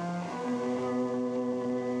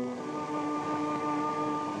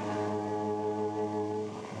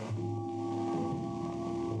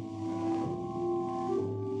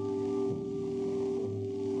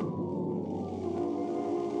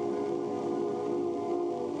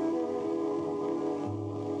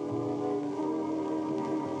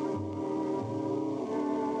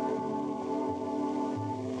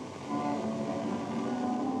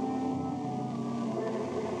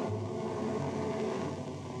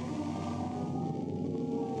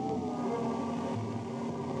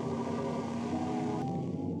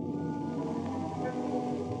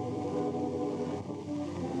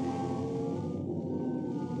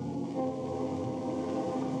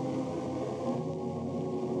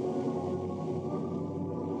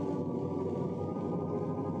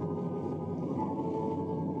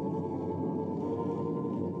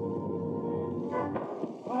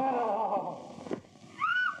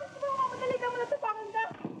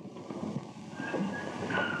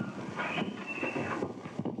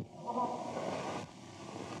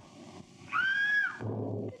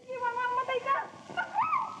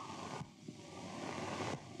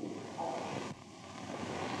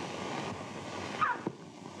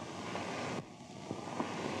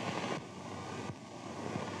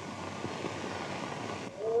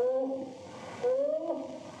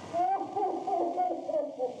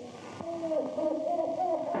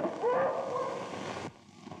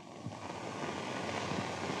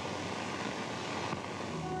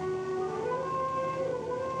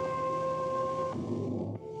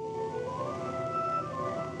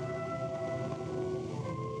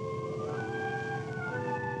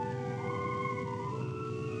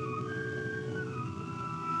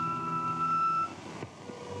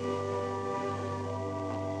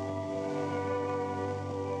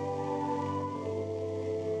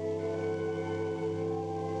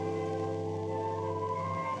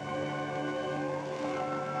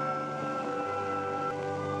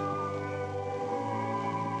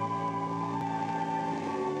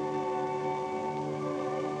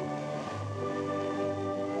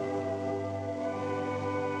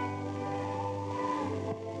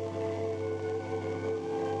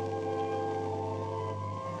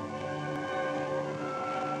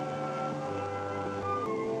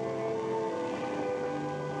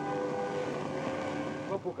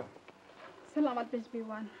 Opo ka. Salamat, Prince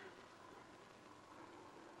B1.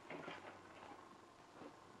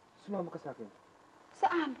 Sumama ka sa akin.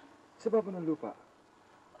 Saan? Sa baba ng lupa.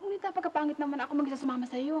 Ngunit napagkapangit naman ako mag-isa sumama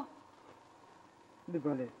sa iyo. Hindi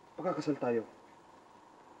bale, pakakasal tayo.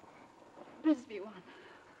 Prince B1.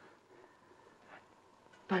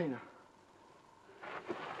 Tayo na.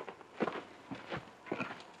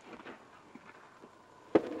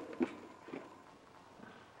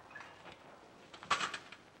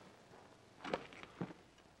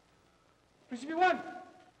 Prinsipe Juan!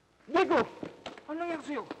 Diego! Ano nangyari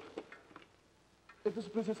sa'yo? Ito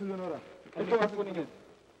si Princess Leonora. Ito ang aking ninyo.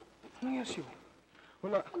 Ano nangyari sa'yo?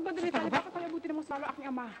 Wala. Magmadali tayo, baka palabuti na mo sa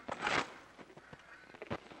aking ama.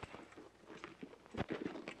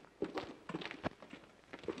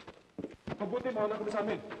 Mabuti, mawala ka na sa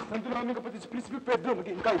amin. Nandun namin kapatid si Prinsipe Pedro,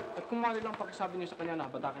 nag-iingkay. At kung mali lang pakisabi niyo sa kanya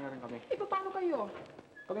na, batakin na rin kami. Eh, paano kayo?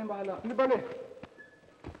 Kami ang bahala. Hindi bale.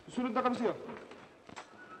 Susunod na kami sa'yo.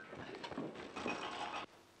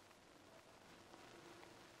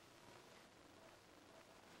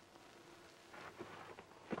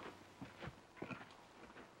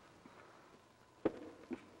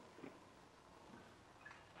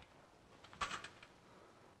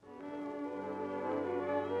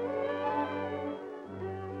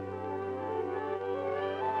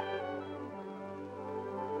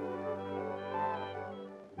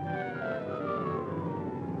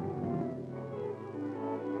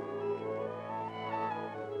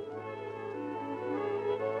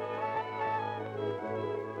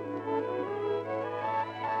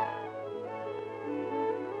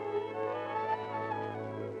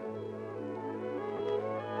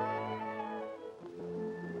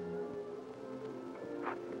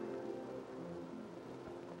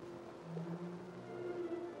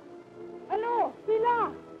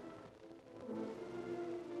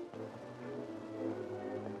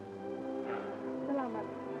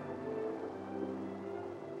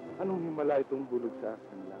 Anong himala itong bulog sa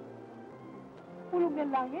akin lang? Hulog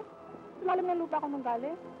ng langit? Sa lalim ng lupa ako nang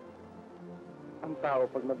galing? Ang tao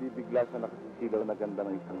pag nabibigla sa nakasisilaw na ganda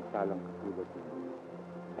ng isang salang katulad nito,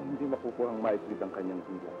 ay hindi makukuhang maislit ang kanyang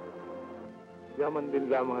hila. Yaman din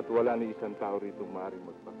lamang at wala ni isang tao rito maaaring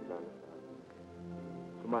magpakilala sa akin.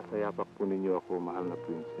 Sumasayapak po ninyo ako, mahal na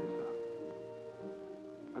prinsesa.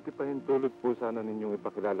 At ipahintulot po sana ninyong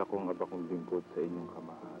ipakilala ko ang abakong lingkod sa inyong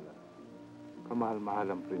kamahalan.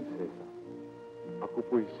 Kamahal-mahalang prinsesa. Ako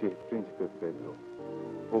po'y si Prinsipe Pedro,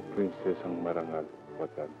 o prinsesang marangal,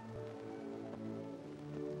 watal.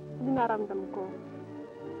 Dinaramdam ko.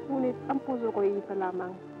 Ngunit ang puso ko ay isa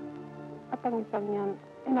lamang. At ang isang yan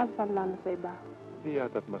ay nasanla na sa iba. Di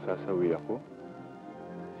yata't masasawi ako.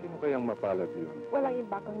 Sino kayang mapalad yun? Walang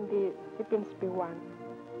iba kundi si Prinsipe Juan,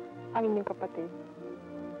 ang inyong kapatid.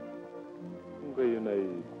 Kung gayon ay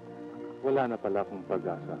wala na pala akong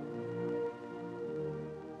pag-asa.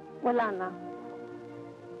 Wala na.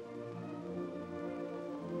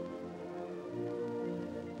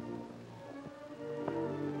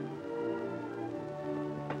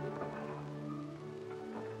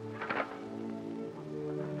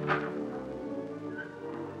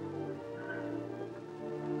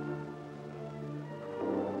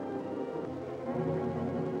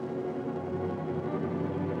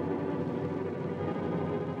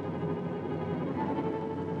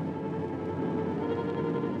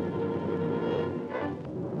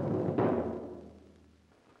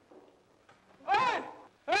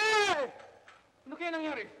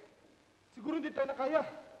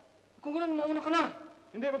 Kung gano'n, mauna ka na.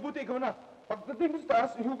 Hindi, mabuti ikaw na. Pagdating mo sa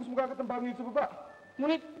taas, ihugus mo kagad ang bangin sa baba.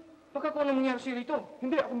 Ngunit, baka kung anong mangyari sa'yo rito.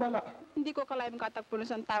 Hindi, akong bala. Hindi ko kalaim katagpo ng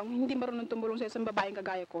isang taong hindi marunong tumulong sa isang babaeng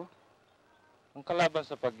kagaya ko. Ang kalaban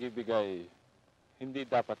sa pag-ibig ay hindi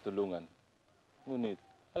dapat tulungan. Ngunit,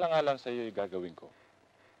 alang-alang sa iyo ay gagawin ko.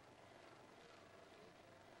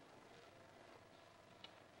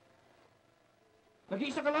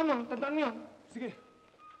 Nag-iisa ka lamang, tandaan mo yan. Sige.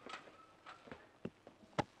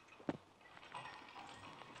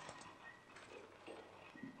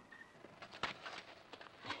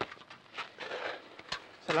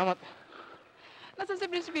 Salamat. Nasaan si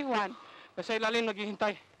Prinsipe Juan? Nasa ilalim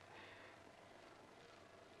naghihintay.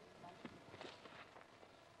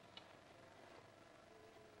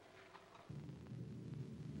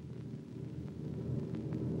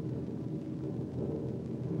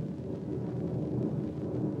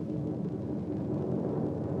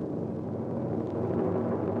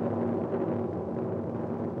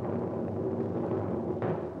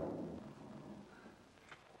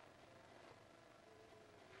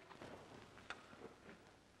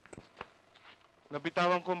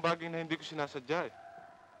 Nabitawan ko ang bagay na hindi ko sinasadya eh.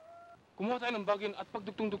 Kumuha tayo ng bagin at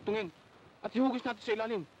pagdugtong-dugtungin. At ihugis natin sa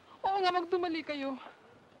ilalim. Oo nga, magtumali kayo.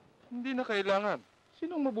 Hindi na kailangan.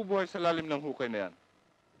 Sinong mabubuhay sa lalim ng hukay na yan?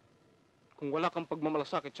 Kung wala kang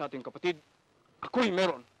pagmamalasakit sa ating kapatid, ako'y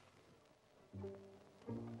meron.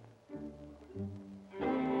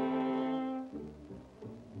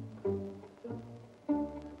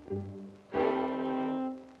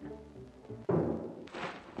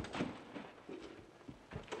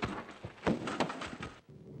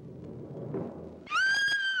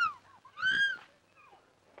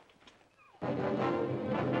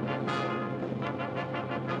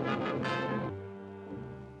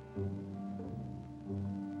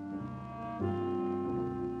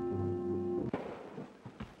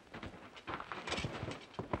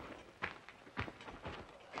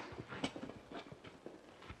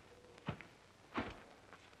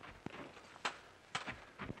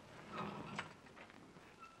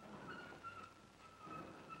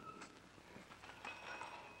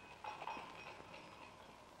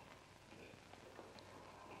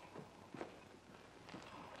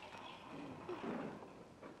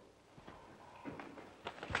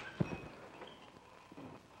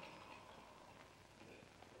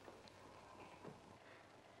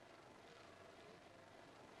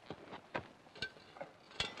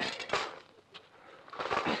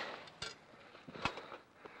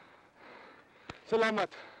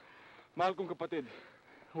 Salamat, mahal kong kapatid.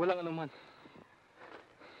 Walang anuman.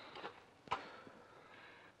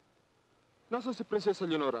 Nasaan si Prinsesa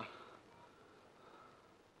Leonora?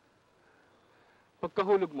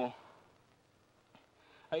 Pagkahulog mo,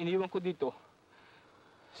 ay iniwan ko dito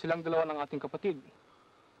silang dalawa ng ating kapatid.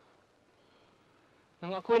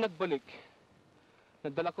 Nang ako'y nagbalik,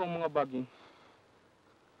 nadala ko ang mga baging.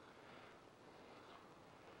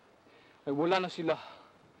 Ay wala na sila.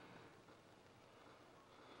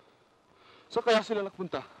 Saan kaya sila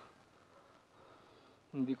nagpunta?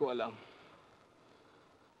 Hindi ko alam.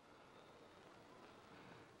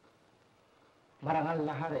 Marangal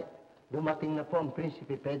na hari, dumating na po ang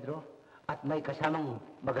Prinsipe Pedro at may kasamang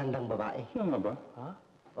magandang babae. Siya nga ba? Ha?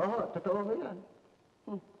 Oo, totoo ba yan?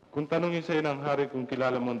 Kung tanongin sa'yo ng hari kung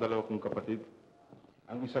kilala mo ang dalawa kong kapatid,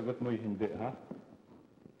 ang isagot mo'y hindi, ha?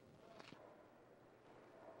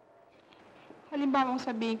 Halimbawa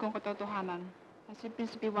sabihin kong katotohanan na si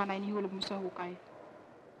Prinsipe Juan ay nihulog mo sa hukay.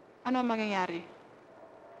 Ano ang mangyayari?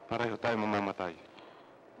 Pareho tayo mamamatay.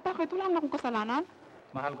 Bakit? Wala naman akong kasalanan.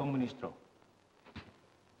 Mahal kong ministro,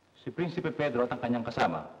 si Prinsipe Pedro at ang kanyang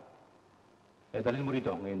kasama, dalhin mo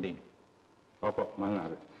rito ngayon din. Opo, mahal na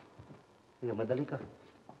hari. Sige, madali ka.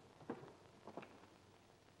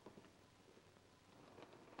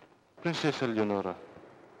 Prinsesa Leonora,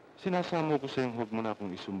 sinasamo ko sa iyong huwag mo na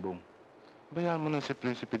akong isumbong. Bayaan mo na si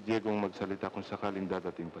Prinsipe Diego ang magsalita kung sakaling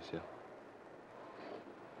dadating pa siya.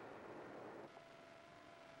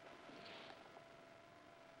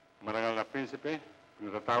 Marangal na Prinsipe,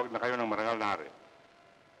 pinatatawag na kayo ng marangal na hari.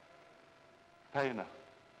 Tayo na.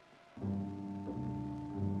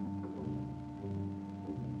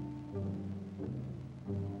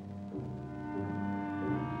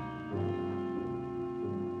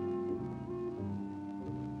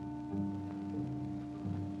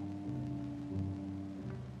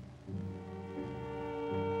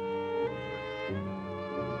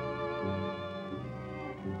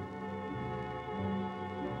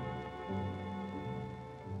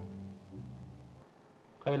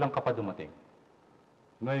 Kailan ka pa dumating?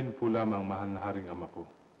 Ngayon po lamang, mahal na haring ama ko.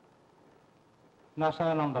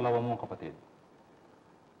 Nasaan ang dalawa mong kapatid?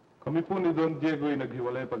 Kami po ni Don Diego ay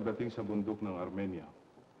naghiwalay pagdating sa bundok ng Armenia.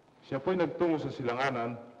 Siya po'y nagtungo sa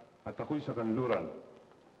silanganan at ako'y sa kanluran.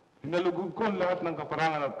 Hinalugog ko ang lahat ng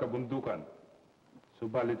kaparangan at kabundukan.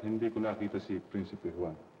 Subalit hindi ko nakita si Prinsipe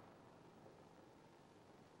Juan.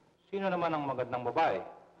 Sino naman ang magandang babae?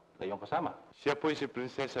 Kayong kasama? Siya po'y si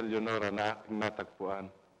Prinsesa Leonora na aking natagpuan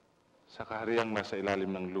sa kahariang nasa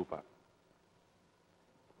ilalim ng lupa.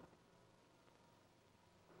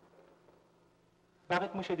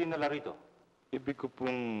 Bakit mo siya dinala rito? Ibig ko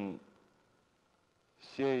pong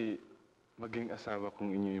siya'y maging asawa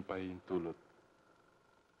kung inyo ipahintulot.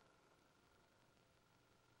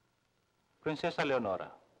 Prinsesa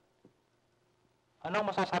Leonora,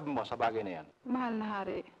 anong masasabi mo sa bagay na yan? Mahal na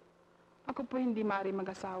hari, ako po hindi maaari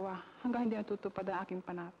mag-asawa hanggang hindi natutupad ang aking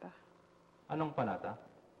panata. Anong panata?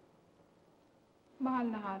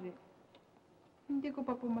 Mahal na hari, hindi ko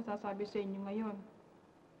pa po masasabi sa inyo ngayon.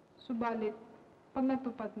 Subalit, pag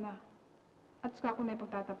natupad na, at saka ako na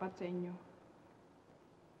ipagtatapat sa inyo.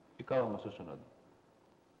 Ikaw ang masusunod.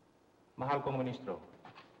 Mahal kong ministro,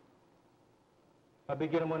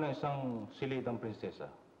 pabigyan mo ng isang silidang prinsesa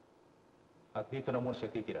at dito na muna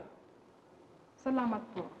siya titira. Salamat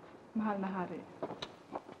po, mahal na hari.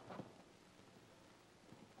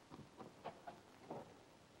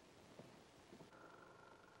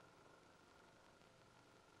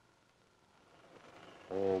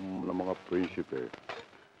 Ng mga prinsipe,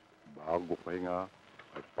 bago pahinga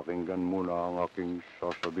ay pakinggan muna ang aking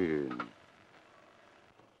sasabihin.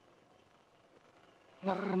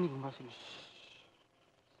 Narinig mo, sis.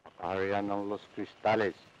 Sa kaharian ng Los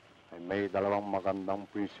Cristales ay may dalawang magandang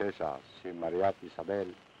prinsesa, si Maria at Isabel,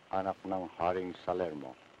 anak ng Haring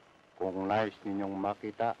Salermo. Kung nais ninyong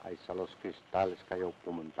makita ay sa Los Cristales kayo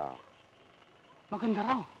pumunta. Maganda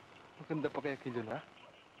raw. Maganda pa kaya kay Leonora?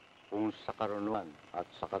 Kung sa karunungan at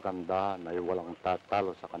sa kagandahan ay walang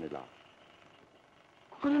tatalo sa kanila.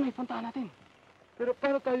 Kung ano na ipuntahan natin. Pero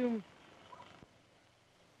paano tayong...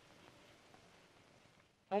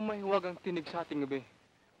 may huwag ang tinig sa ating gabi.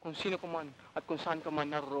 Kung sino ka man at kung saan ka man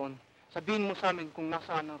naroon, sabihin mo sa amin kung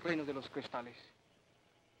nasaan ang Reino de los Cristales.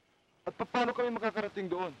 At paano kami makakarating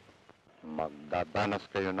doon? Magdadanas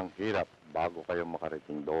kayo ng hirap bago kayo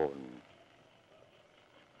makarating doon.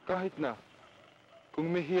 Kahit na, kung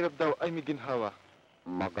may hirap daw ay may ginhawa.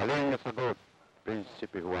 Magaling na sagot,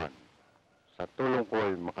 Prinsipe Juan. Sa tulong ko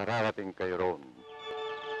ay makararating kayo roon.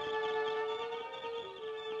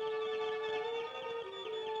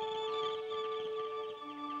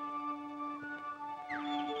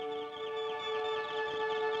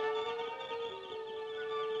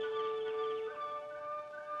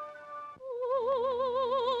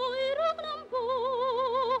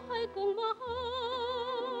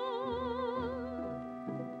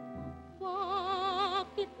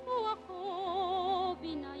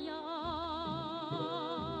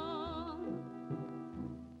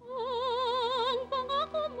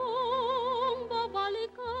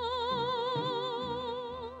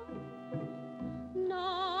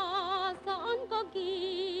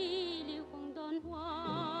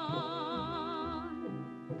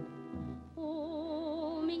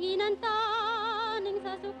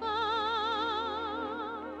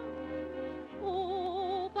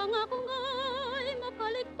 pangako nga'y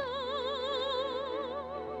makaligtas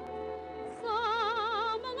sa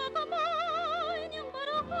mga kamay niyang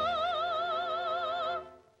baraha.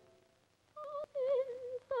 At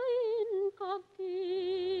hintayin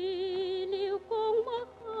kagiliw kong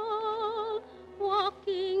mahal,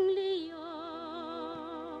 waking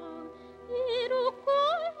liyang, iro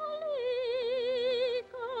ko'y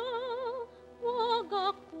halika, wag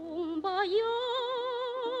akong bayan.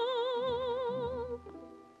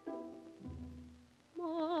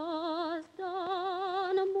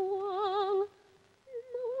 Masdan mo ang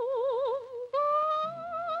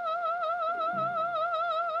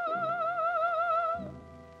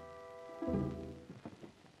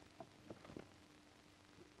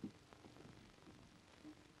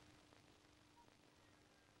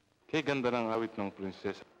Kay ganda ng awit ng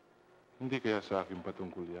prinsesa. Hindi kaya sa akin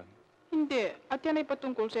patungkol yan? Hindi. At yan ay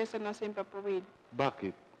patungkol sa isang nasa Himpapawid.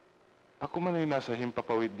 Bakit? Ako man ay nasa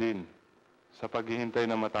himpapawid din sa paghihintay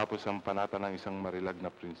na matapos ang panata ng isang marilag na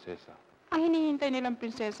prinsesa. Ang hinihintay nilang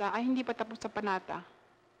prinsesa ay hindi pa tapos sa panata.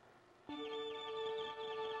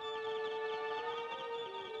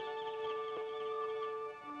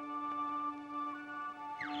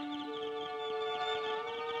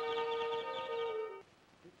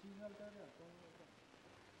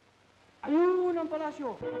 Ayun ang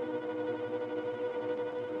palasyo!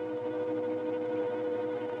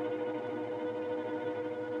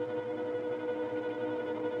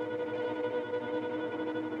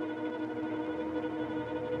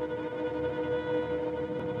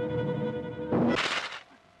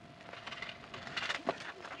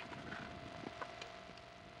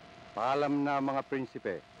 Paalam na mga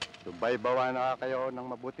prinsipe. Subaybawan na kayo ng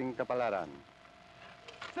mabuting kapalaran.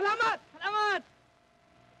 Salamat! Salamat!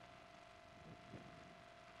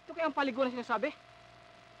 Ito kaya ang paligo na sinasabi?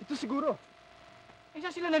 Ito siguro. Eh,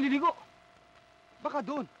 saan sila naliligo? Baka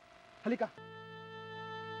doon. Halika.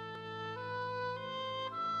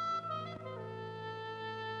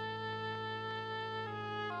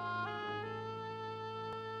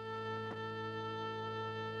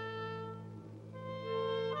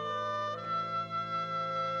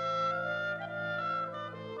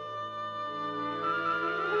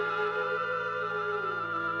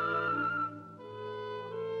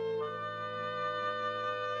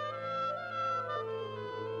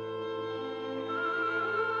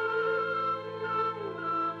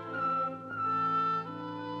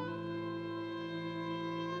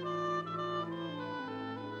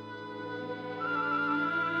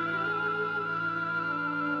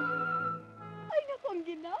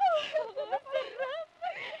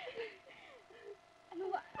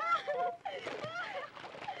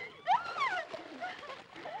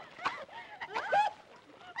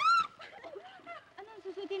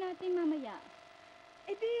 Natin mamaya.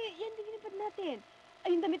 Eh di, yan din ginipad natin. Ay,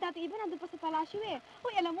 yung damit natin iba nandun pa sa palasyo eh.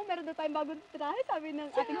 Uy, alam mo, meron daw tayong bagong trahe, sabi ng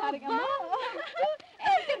ating haring ama.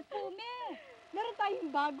 Eh, perfume. Meron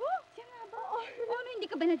tayong bago. Siya nga ba? Ano, hindi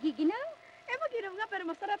ka ba nagiginaw? Eh, maginaw nga, pero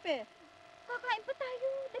masarap eh. Kakain pa tayo.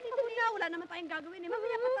 Dali-dali. Na, wala naman tayong gagawin eh.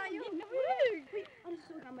 Mamaya pa tayo. Uy, ano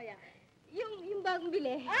susunod mamaya? Yung bagong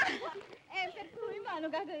bili. Eh, perfume mo, ano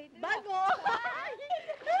gagawin? Bago!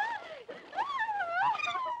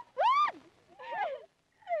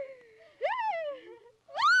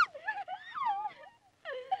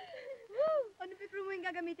 Ano perfume mo yung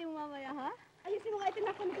gagamitin mo mamaya, ha? Ayusin mo nga ito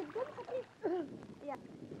na kalikod ko. Ayan.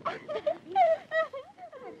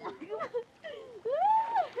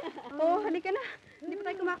 Oh, halika na. Hindi pa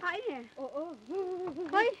tayo kumakain eh. Oo.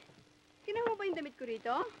 Hoy, kinuha mo ba yung damit ko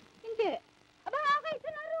rito? Hindi. Aba, okay, ito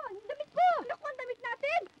na ron. Yung damit ko. Naku, ang damit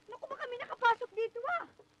natin. Naku, ba kami nakapasok dito ah.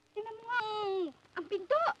 Tingnan mo nga ang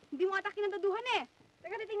pinto. Hindi mo ata kinandaduhan eh.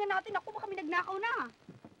 Teka, titingnan natin. Naku, ba kami nagnakaw na.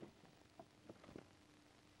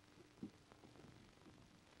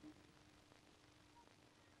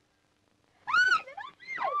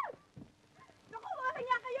 Naku, mawalan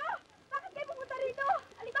niya kayo. Bakit kayo pumunta rito?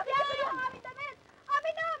 Bakit kayo yung aming damit?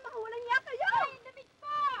 Amin na, mawalan niya kayo. Ay, damit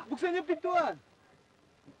pa. Buksan niyo yung pintuan.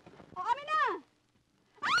 O, amin na.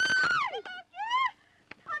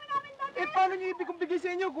 Eh, paano niyo ibig kong bigay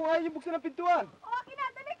sa inyo kung ayaw niyo buksan ang pintuan? Okay na,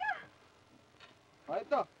 dali ka! Ah,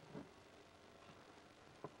 ito.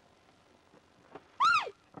 Ay!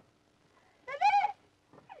 Dali!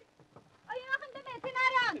 Ay, yung aking damit,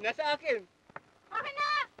 sinarang! Nasa akin. Akin na!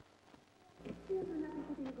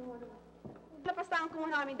 Lapastangan ko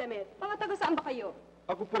muna aming damit. Mga taga saan ba kayo?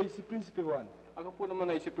 Ako po ay si Prinsipe Juan. Ako po naman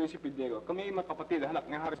ay si Prinsipe Diego. Kami ay magkapatid, anak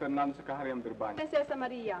ng Hari Fernando sa Kahariang Birbaan. Prinsesa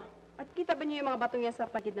Maria. At kita ba niyo yung mga batong yan sa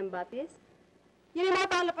pagid ng batis? Yan yung mga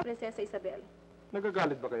pangalap ng Prinsesa Isabel.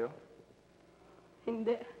 Nagagalit ba kayo?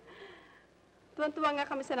 Hindi. Tuwan-tuwa nga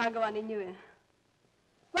kami sa nagawa ninyo eh.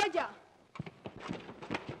 Guardia!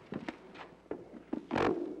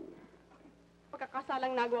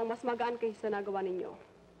 Pagkakasalang nagawang mas magaan kaysa sa nagawa ninyo.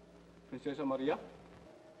 Prinsesa Maria,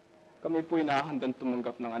 kami po'y nahahandang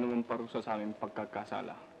tumanggap ng anumang parusa sa aming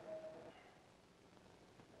pagkakasala.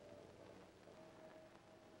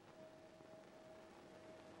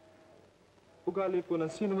 Ugali po ng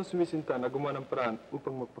sino mas sumisinta na gumawa ng paraan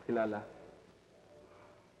upang magpakilala.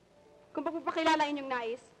 Kung pagpapakilala inyong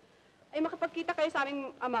nais, ay makapagkita kayo sa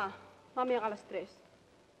aming ama, mamayang alas 3.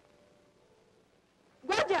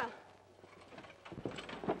 Guardia!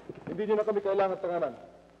 Hindi niyo na kami kailangan tanganan.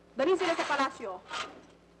 Dalhin sila sa palasyo.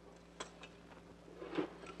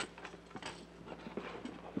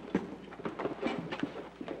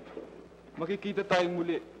 Makikita tayong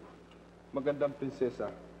muli, magandang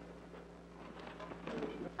prinsesa.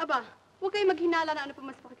 Aba, huwag kayong maghinala na ano pa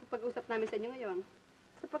mas pakikipag-usap namin sa inyo ngayon.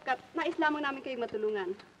 Sapagkat nais lamang namin kayong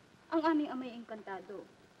matulungan. Ang aming amay engkantado.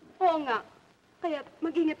 Oo nga. Kaya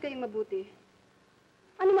mag-ingat kayong mabuti.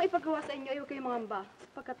 Ano maipagawa sa inyo ay huwag kayong mangamba,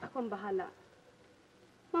 sapagkat ako ang bahala.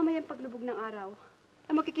 Mamayang paglubog ng araw,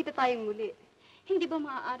 ay makikita tayong muli. Hindi ba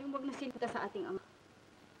maaaring huwag na sinta sa ating ama?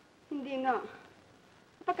 Hindi nga.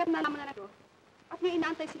 Sapagkat nalaman na ito, at may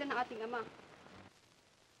inaantay sila ng ating ama.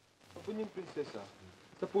 Kapunyang prinsesa,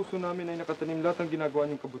 sa puso namin ay nakatanim lahat ng ginagawa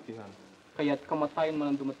niyong kabutihan. Kaya't kamatayan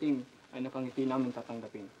man ang dumating, ay nakangiti namin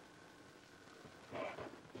tatanggapin.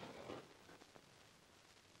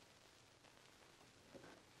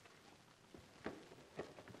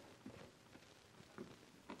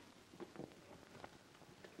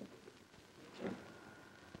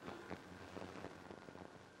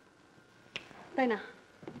 Tayo na.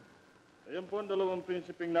 Ayan po ang dalawang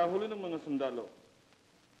prinsipeng nahuli ng mga sundalo.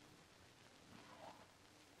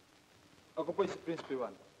 Ako po si Prinsipe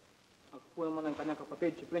Juan, Ako po naman ang kanyang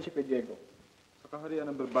kapatid, si Prinsipe Diego. sa kaharian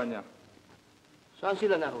ng Berbanya. Saan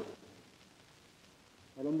sila nahuli?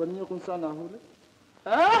 Alam ba niyo kung saan nahuli?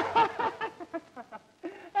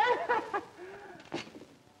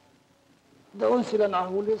 Doon sila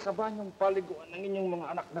nahuli sa banyong paliguan ng inyong mga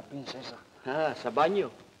anak na prinsesa. Ha, sa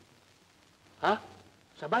banyo. Ha?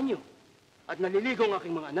 Sa banyo? At naliligo ang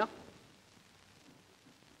aking mga anak?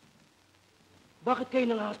 Bakit kayo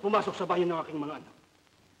nangahas pumasok sa banyo ng aking mga anak?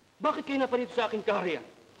 Bakit kayo naparito sa aking kaharian?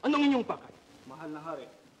 Anong inyong pakay? Mahal na hari,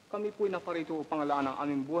 kami po'y naparito upang alaan ang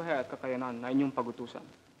aming buhay at kakayanan na inyong pagutusan.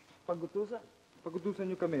 Pagutusan? Pagutusan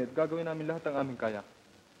niyo kami at gagawin namin lahat ang aming kaya.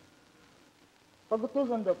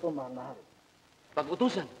 Pagutusan daw po, mahal na hari.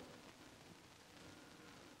 Pag-utusan.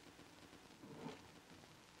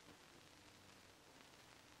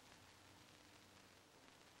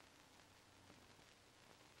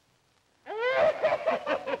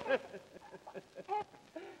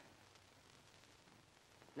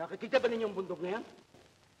 Nakikita ba ninyo ang bundok na yan?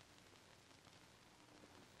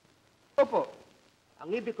 Opo.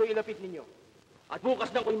 Ang ibig ko ilapit ninyo. At bukas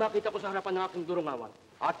na ko'y makita ko sa harapan ng aking durungawan.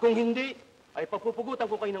 At kung hindi, ay papupugutan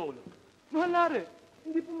ko kayo ng ulo. Mahal Hari,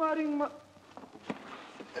 hindi po maaaring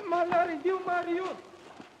Mahal Hari, hindi po maaari yun.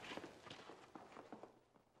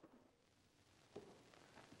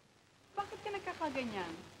 Bakit ka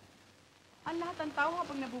nagkakaganyan? Ang lahat ng tao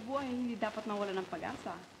kapag nabubuhay ay hindi dapat nawala ng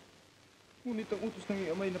pag-asa. Ngunit ang utos ng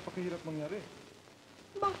iyong amay napakahirap mangyari.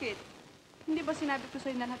 Bakit? Hindi ba sinabi ko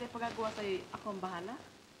sa'yo na lahat ay pagagawa sa'yo ako ang bahala?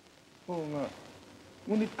 Oo nga.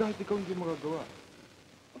 Ngunit kahit ikaw hindi magagawa,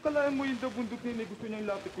 akalain mo yung daw bundok na gusto niyang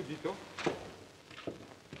lapit ko dito?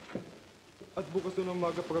 At bukas doon ng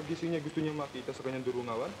umaga pagkagising niya gusto niyang makita sa kanyang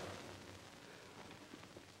durungawan?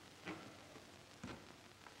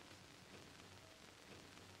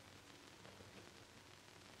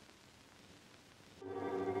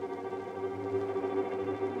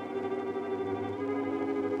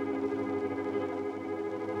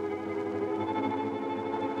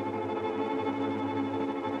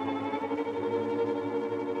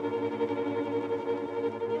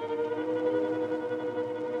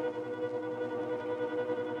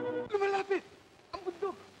 Lumalapit! Ang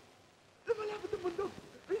bundok! Lumalapit ang bundok!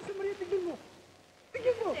 Ayun sa Maria, tignan mo!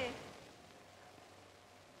 Tignan mo!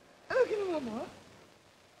 Ano ginawa mo, ha?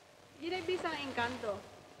 Yun ay bisang engkanto.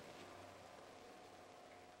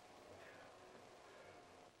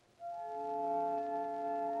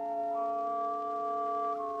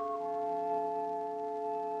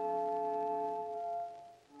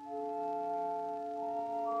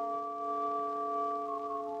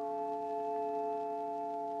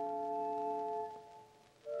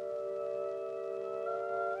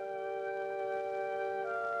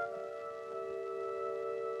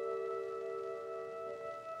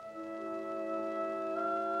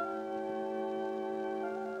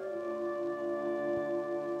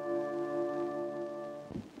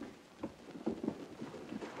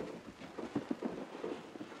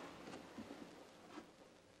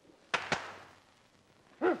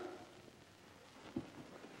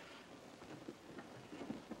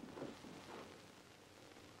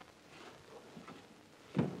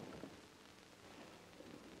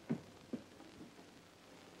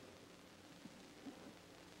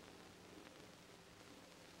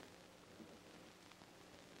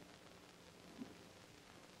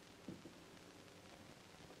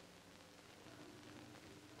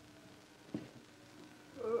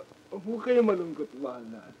 Huwag kayo malungkot, mahal.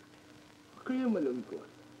 Huwag kayo malungkot.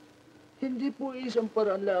 Hindi po isang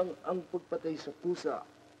paraan lang ang pagpatay sa pusa.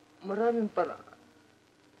 Maraming paraan.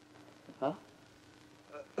 Ha?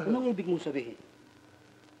 Anong ibig mong sabihin?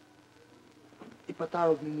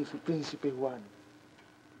 Ipatawag ninyo si Prinsipe Juan.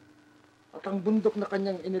 At ang bundok na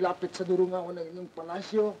kanyang inilapit sa durungawan ng inyong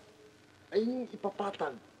palasyo ay inyong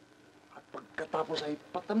ipapatag. At pagkatapos ay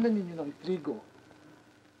patamnan ninyo ng trigo.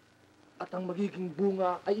 At ang magiging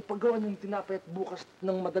bunga ay ipagawa niyong tinapay at bukas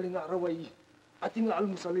ng madaling araw ay ating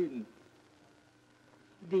almusalin.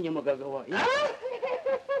 Hindi niya magagawa.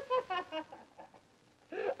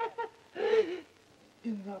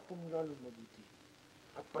 Yun nga pong lalo mabuti.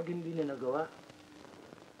 At pag hindi niya nagawa,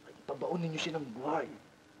 ay ipabaon ninyo siya ng buhay.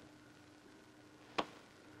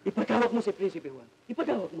 Ipatawag mo si Prinsipe Juan.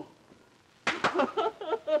 Ipatawag mo.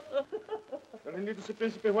 Dalhin dito si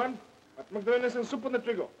Prinsipe Juan at magdala na isang supot na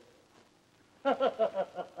trigo.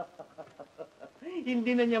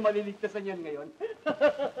 Hindi na niya maliligtasan yan ngayon.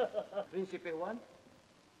 Prinsipe Juan,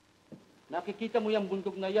 nakikita mo yung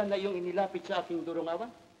bundok na yan na iyong inilapit sa aking durungawan?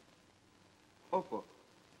 Opo.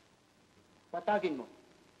 Patagin mo.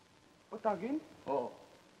 Patagin? Oo.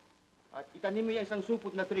 At itanim mo yung isang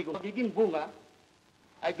supot na trigo. Magiging bunga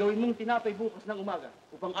ay gawin mong tinapay bukas ng umaga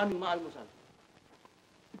upang aming maalmusal.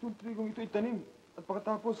 Itong trigong ito itanim at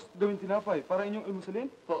pagkatapos gawin tinapay para inyong almusalin?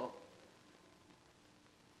 Oo.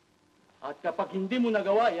 At kapag hindi mo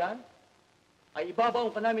nagawa yan, ay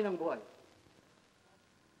ibabaon ka namin ng buhay.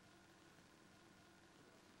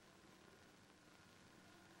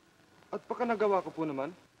 At pagka nagawa ko po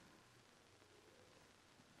naman?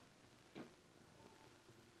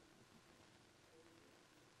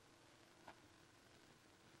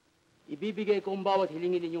 Ibibigay ko ang bawat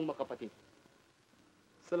hilingin ninyong makapatid.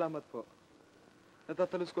 Salamat po.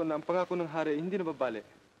 Natatalos ko na ang pangako ng hari ay hindi nababali.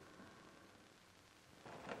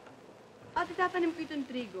 At itatanim ko itong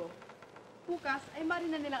trigo. Bukas ay mari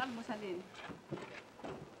na nilang almusalin.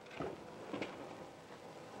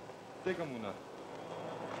 Teka muna.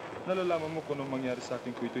 Nalalaman mo kung anong mangyari sa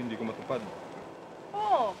akin kung ito hindi ko matupad.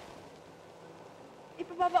 Oo.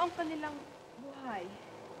 Ipababa ang kanilang buhay.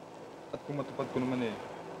 At kung matupad ko naman eh,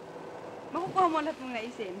 Makukuha mo lahat mong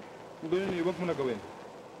naisin. kung ganyan eh, huwag mo na gawin.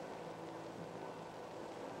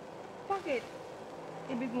 Bakit?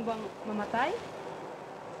 Ibig mo bang mamatay?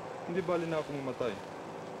 Hindi bali na ako mamatay.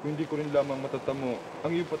 Kung hindi ko rin lamang matatamo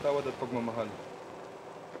ang iyong patawad at pagmamahal.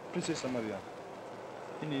 Prinsesa Maria,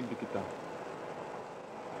 iniibig kita.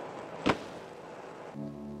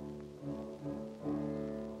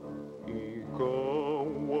 Ikaw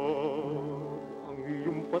ang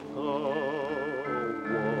iyong patawad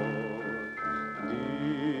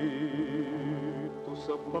dito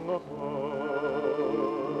sa mga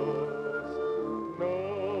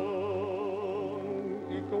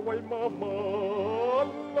ikaw ay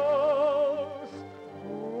mamalas,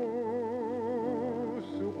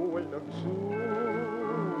 puso ko ay nagsulat.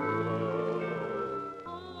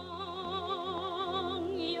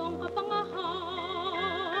 Ang iyong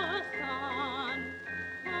kapangahasan,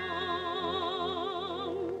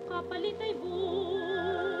 ang kapalit ay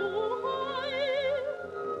buhay,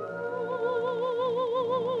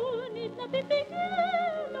 ngunit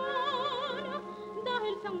napipigilan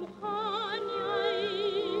dahil sa mukha niya'y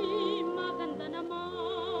maganda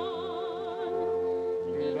naman.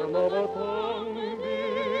 Di na mabatang di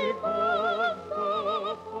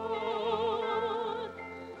pagtapat,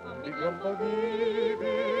 ang biglang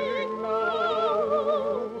pag-ibig na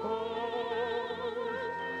utas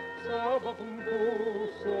sa bakong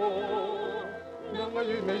puso na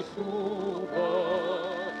ngayon may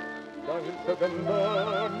sugat dahil sa ganda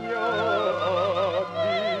niya at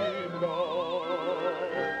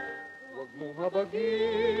dilag. Huwag mong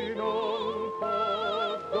habagin ang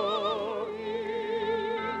pagdaing,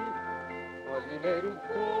 halinero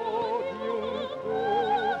ko't yung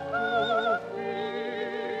tutupin.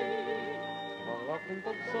 Ang aking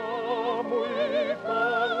pagsamoy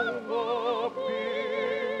tanggapin,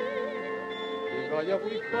 ligaya ko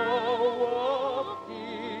ikaw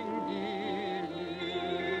aking gilid.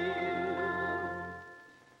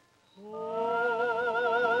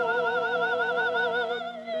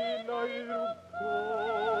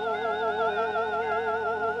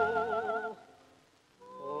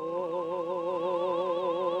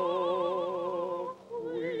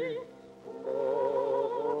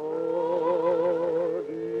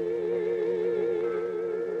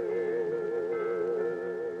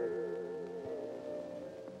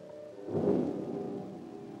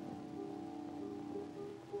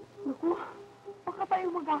 Naku, baka tayo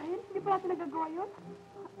magahin. Hindi pa natin nagagawa yun.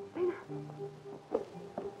 Ay na.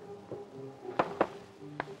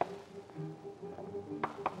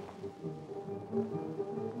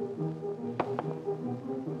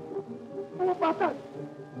 Mga patag!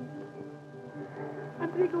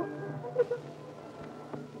 Rodrigo!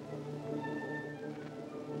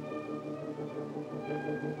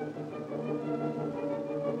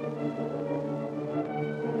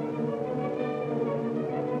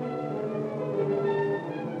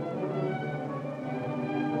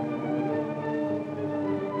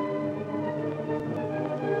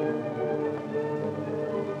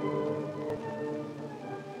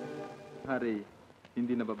 Hari,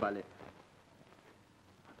 hindi na babalik.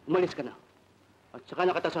 Umalis ka na. At saka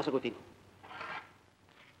na kita sasagutin.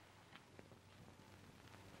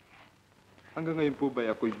 Hanggang ngayon po ba'y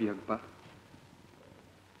ako'y bihag pa?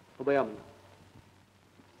 Pabayaan mo na.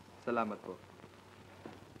 Salamat po.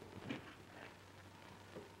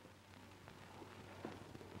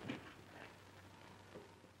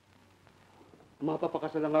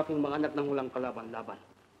 Mapapakasal ang aking mga anak ng walang kalaban-laban.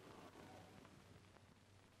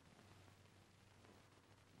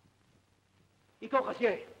 Ikaw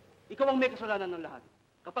kasi ikaw ang may kasalanan ng lahat.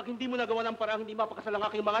 Kapag hindi mo nagawa ng paraang hindi mapakasal ang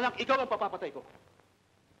aking mga anak, ikaw ang papapatay ko.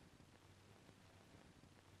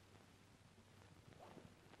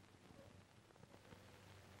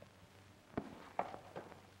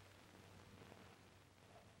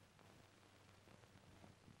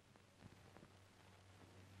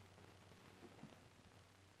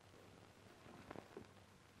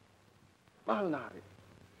 Mahal na hari,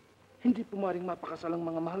 hindi po maring mapakasal ang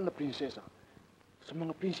mga mahal na prinsesa sa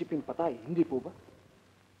mga prinsipeng patay, hindi po ba?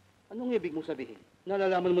 Anong ibig mong sabihin?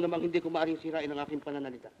 Nalalaman mo namang hindi ko maaring sirain ang aking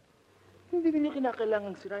pananalita. Hindi ninyo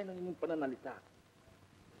kinakailangang sirain ang inyong pananalita.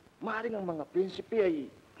 Maaring ang mga prinsipe ay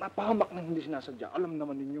mapahamak ng hindi sinasadya. Alam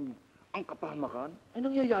naman ninyong ang kapahamakan ay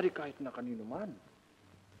nangyayari kahit na kanino man.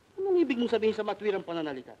 Anong ibig mong sabihin sa matwirang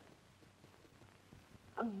pananalita?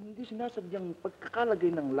 Ang hindi sinasadyang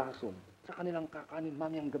pagkakalagay ng lason sa kanilang kakanin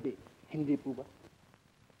mamayang gabi, hindi po ba?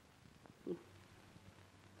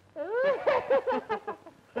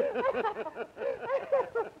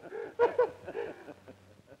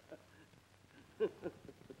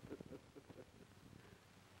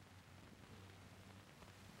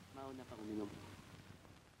 Mauna pa uminom.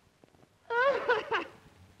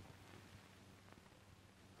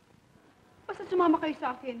 Basta sumama kayo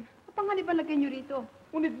sa akin. Kapanghalib ang lagay niyo rito.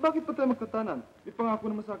 Ngunit bakit pa tayo magtatanan?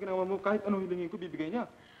 Ipangako naman sa akin ang ama mo kahit anong hilingin ko, bibigay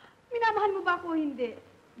niya. Minamahal mo ba ako o hindi?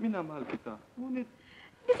 Minamahal kita. Ngunit,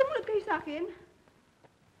 Di sumunod kayo sa akin.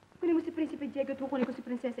 Kunin mo si Prinsipe Diego at kukunin ko si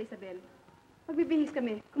Prinsesa Isabel. Magbibihis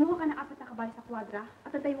kami. Kumuha ka ng 4 na kabayo sa kwadra at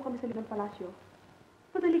tatayo mo kami sa libang palasyo.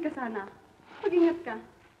 Madali ka sana. Mag-ingat ka.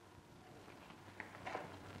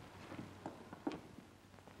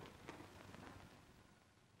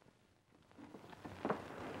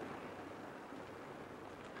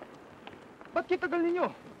 ba't kitagal ninyo?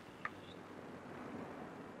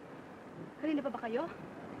 Kanina pa ba kayo?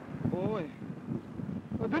 Oo eh.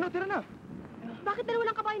 Doon na, tira na. Bakit dalawa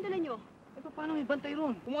lang kabayo dala nyo? Eh, paano may bantay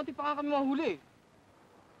ron? Kumunti pa kami mahuli.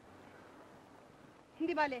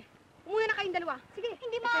 Hindi bale. Umuwi na kayong dalawa. Sige.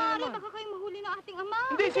 Hindi maaari. Baka kayo mahuli ng ating ama.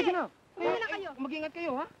 Hindi, sige na. Umuwi na kayo. Mag-ingat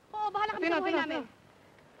kayo, ha? Oo, bahala kami sa buhay namin.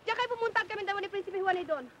 Diyan kayo pumunta at kami dalawa ni Prinsipe Juanay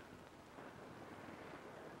doon.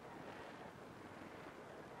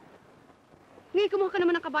 Ngayon, kumuha ka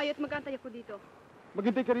naman ng kabayo at mag-antay ako dito.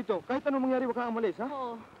 Maghintay ka rito. Kahit anong mangyari, huwag kang amalis, ha?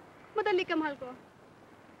 Oo. Madali ka, mahal ko.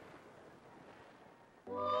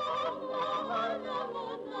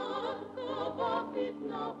 Bakit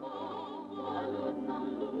napakalod ng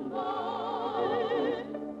lumbay?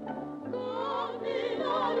 Kami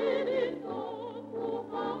naririto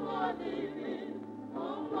upang alipin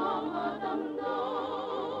ang mga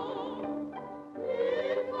damdam.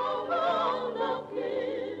 Ikaw ang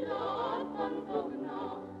dakila at handog na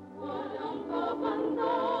walang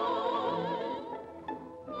kapantay.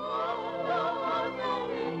 Ang lahat ng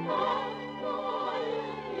impacto ay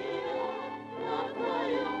iiyak na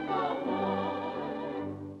tayong kamay.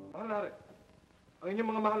 Mahal, ang inyong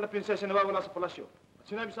mga mahal na prinsesa nawawala sa palasyo. At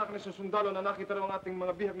sinabi sa akin ng sundalo na nakita raw ang ating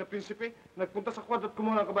mga bihag na prinsipe, nagpunta sa kwadro at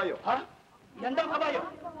kumuha ng kabayo. Ha? Ihanda ang kabayo!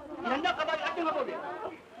 Ihanda ang kabayo at yung habuli!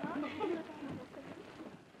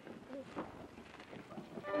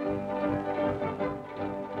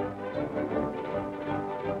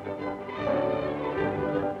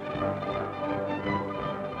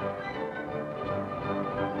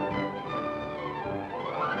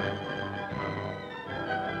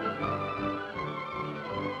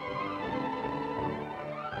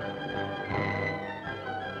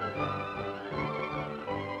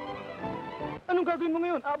 Anong gagawin mo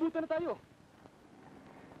ngayon? Aabutan na tayo.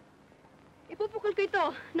 Ipupukol ko ito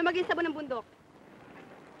na maging sabon ng bundok.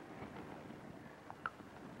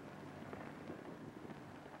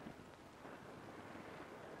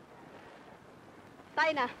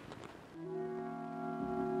 Tayo na.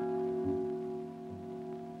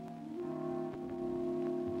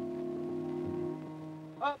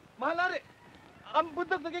 Mahal Ari, ang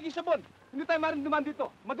bundok nagiging sabon. Hindi tayo maaaring dumaan dito.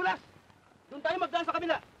 Madulas. Doon tayo magdaan sa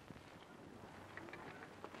kabila.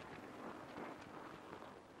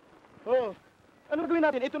 Oo. Ano gawin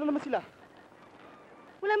natin? Ito na naman sila.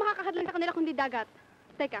 Wala makakahadlan sa kanila kundi dagat.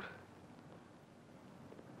 Teka.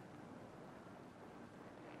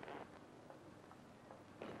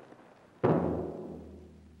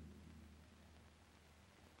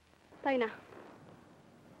 Tayo na.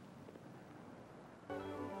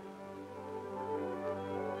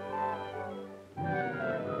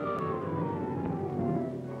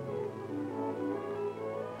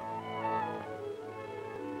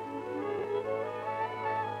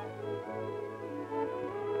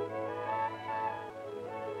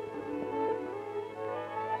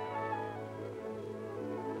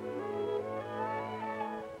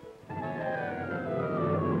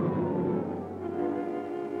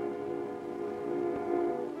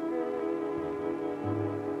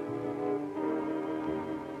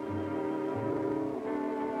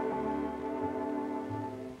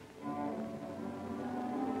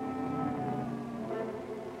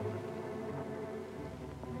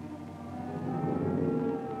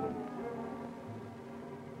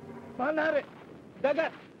 Mahal na Hari, dagat!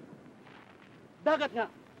 Dagat nga.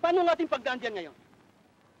 Paano natin pagdaan dyan ngayon?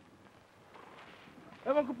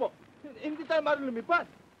 Ewan ko po. Hindi tayo maaaring lumipad.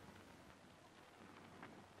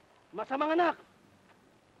 Masamang anak!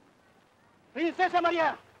 Prinsesa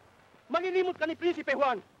Maria! Malilimot ka ni Prinsipe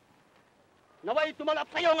Juan. Naway tumalap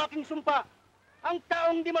sa'yo ang aking sumpa. Ang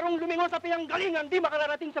taong di marong lumingon sa pinanggalingan, di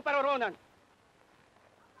makararating sa paroronan.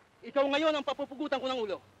 Ikaw ngayon ang papupugutan ko ng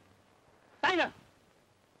ulo. Tayo na!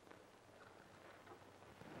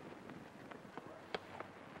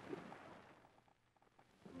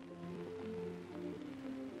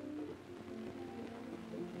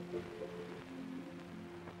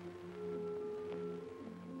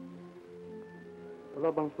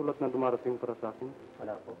 Wala bang sulat na dumarating para sa akin?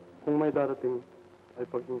 Wala po. Kung may darating, ay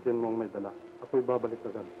pag-ingkin mo ang may dala. Ako'y babalik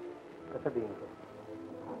agad. Sasabihin ko.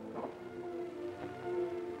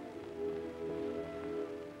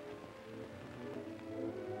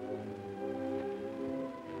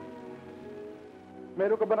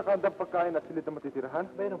 Meron ka ba nakahandang pagkain at silid na matitirahan?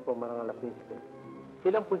 Mayroon po, Marangal na Prinsipe.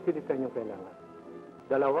 Ilang po silita niyong kailangan?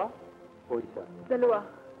 Dalawa o isa? Dalawa,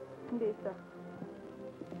 hindi isa.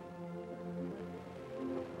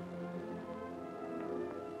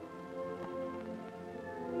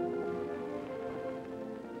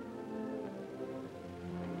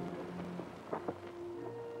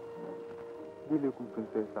 Giliw kong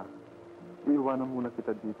prinsesa, iiwanan muna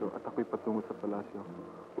kita dito at ako'y patungo sa palasyo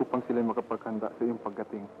upang sila'y makapaghanda sa iyong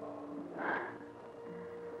pagdating.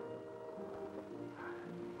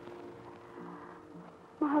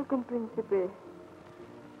 Mahal kong prinsipe,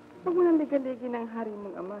 huwag mo nang ligaligin ang hari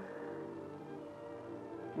mong ama.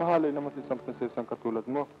 Mahalay naman sa isang prinsesang katulad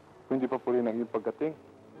mo, kung hindi pa po rin ang iyong pagdating.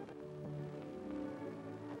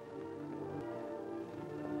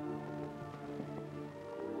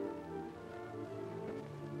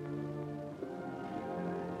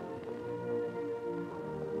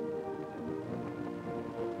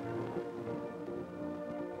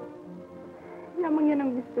 Lamang yan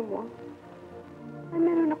ang gusto mo. Ay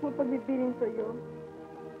meron akong pagbibilin sa iyo.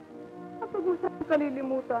 Kapag mo sa'yo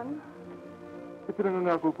kalilimutan,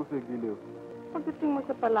 Ipinangangako ko sa Giliw. pagdating mo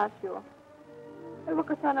sa palasyo, ay huwag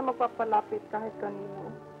ka sana magpapalapit kahit kanino.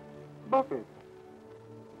 Bakit?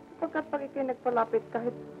 Pagkat pag ikay nagpalapit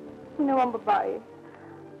kahit sinawang babae,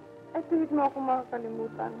 ay pilit mo ako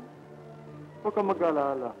makakalimutan. Huwag kang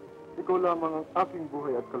mag-alaala. Ikaw lamang ang aking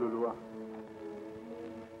buhay at kaluluwa.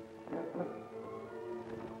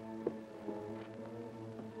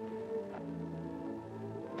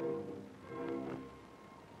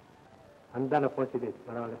 Handa na po ang silid,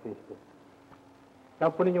 Marangal na Prinsipe.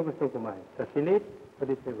 Saan po ninyo gusto kumain? Sa silid o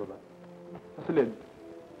dito sa baba? Sa silid.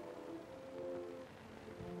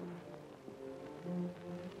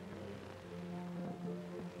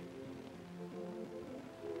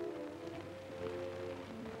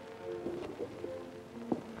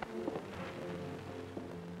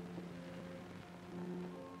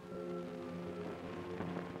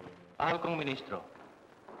 Mahal kong ministro,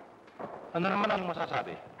 ano naman ang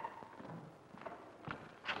masasabi?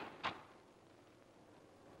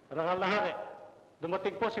 Marangal na Hari,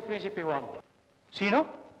 dumating po si Prinsipe Juan. Sino?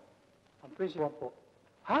 Ang Prinsipe Juan po.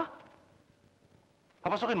 Ha?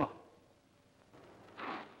 Papasukin mo.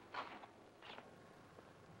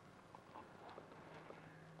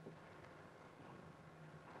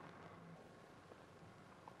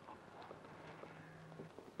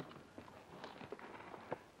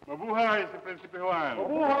 Mabuhay si Prinsipe Juan!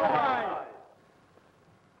 Mabuhay!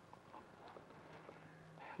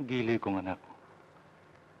 Gili kong anak.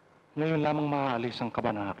 Ngayon lamang maaalis ang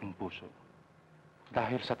kaba ng aking puso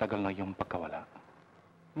dahil sa tagal na iyong pagkawala.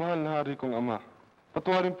 Mahal na hari kong ama,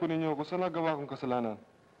 patawarin po ninyo ako sa nagawa kong kasalanan.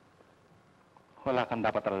 Wala kang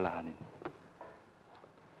dapat alalahanin.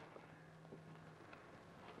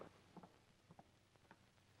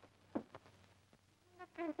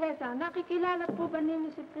 Prinsesa, nakikilala po ba ninyo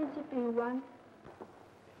si Prinsipe Juan?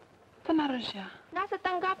 Saan naroon siya? Nasa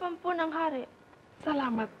tanggapan po ng hari.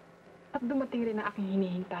 Salamat. At dumating rin ang aking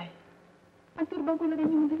hinihintay. Ang turbang ko na rin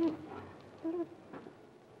yung dali.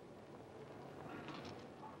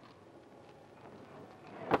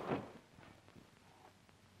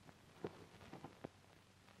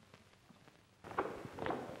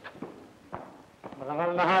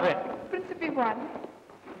 Marangal na hari. Prinsipe Juan,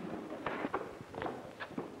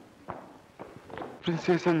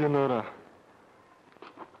 Prinsesa Leonora.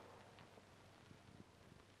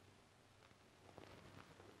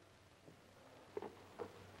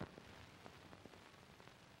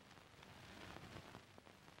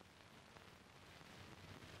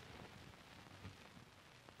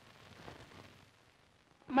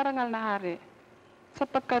 marangal na hari,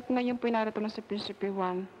 sapagkat ngayon po narito na si Prinsipe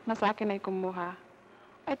Juan na sa akin ay kumuha,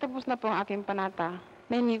 ay tapos na po ang aking panata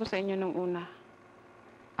na hiningi ko sa inyo nung una.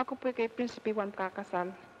 Ako po kay Prinsipe Juan kakasal,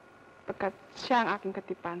 pagkat siya ang aking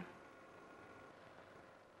katipan.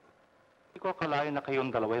 Hindi ko akalain na kayong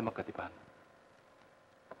dalawa ay magkatipan.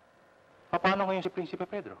 Paano ngayon si Prinsipe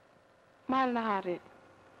Pedro? Mahal na hari,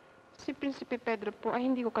 si Prinsipe Pedro po ay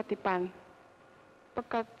hindi ko katipan,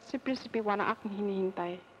 pagkat si Prinsipe Juan ang aking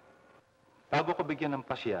hinihintay. Bago ko bigyan ng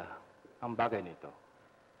pasya ang bagay nito,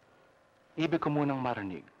 ibig ko munang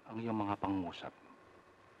marinig ang iyong mga pangungusap,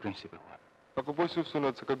 Prinsipe Juan. Ako po'y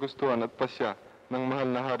susunod sa kagustuhan at pasya ng mahal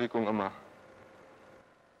na hari kong ama.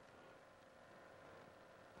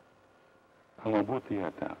 Ang mabuti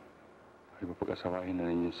yata ay mapag-asawain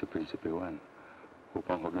na ninyo si Prinsipe Juan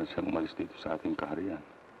upang huwag na siyang umalis dito sa ating kaharian.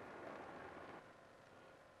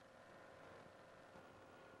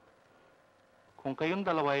 Kung kayong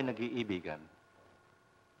dalawa ay nag-iibigan,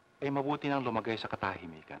 ay mabuti nang lumagay sa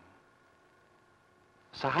katahimikan.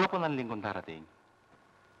 Sa hapon ng linggong darating,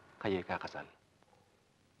 kayo'y kakasal.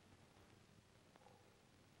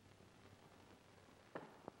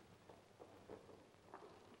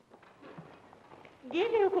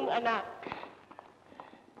 Giliw kong anak.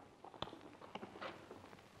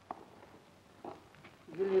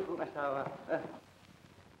 Gili kong asawa.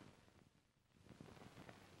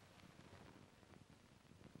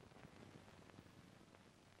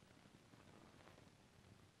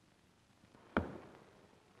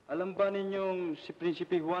 Alam ba ninyong si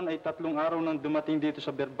Prinsipe Juan ay 3 araw nang dumating dito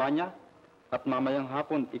sa Berbanya at mamayang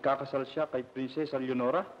hapon ikakasal siya kay Prinsesa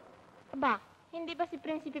Leonora? Aba, hindi ba si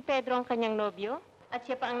Prinsipe Pedro ang kanyang nobyo? At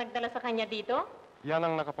siya pa ang nagdala sa kanya dito? Yan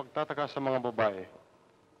ang nakapagtataka sa mga babae.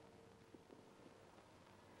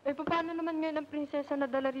 Eh, paano naman ngayon ang prinsesa na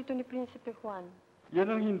dala rito ni Prinsipe Juan?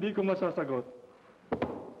 Yan ang hindi ko masasagot.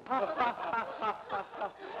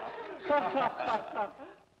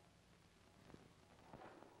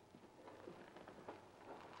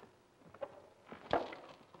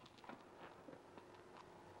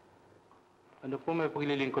 Ano po may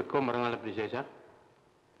paglilingkod ko, marangal na prinsesa?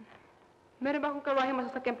 Meron ba akong karwahe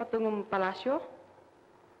masasakyan patungong palasyo?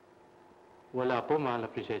 Wala po, mahal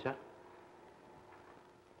na prinsesa.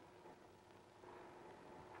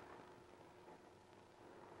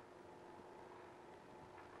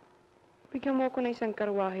 Bigyan mo ako ng isang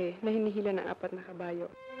karwahe na hinihila ng 4 na kabayo.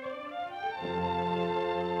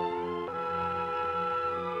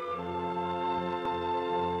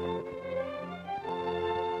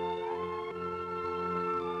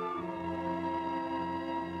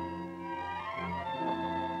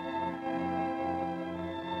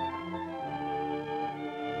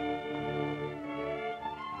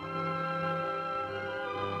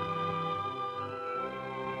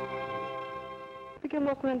 Bigyan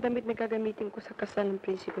mo ako ng damit na gagamitin ko sa kasal ng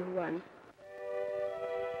Prinsipe Juan.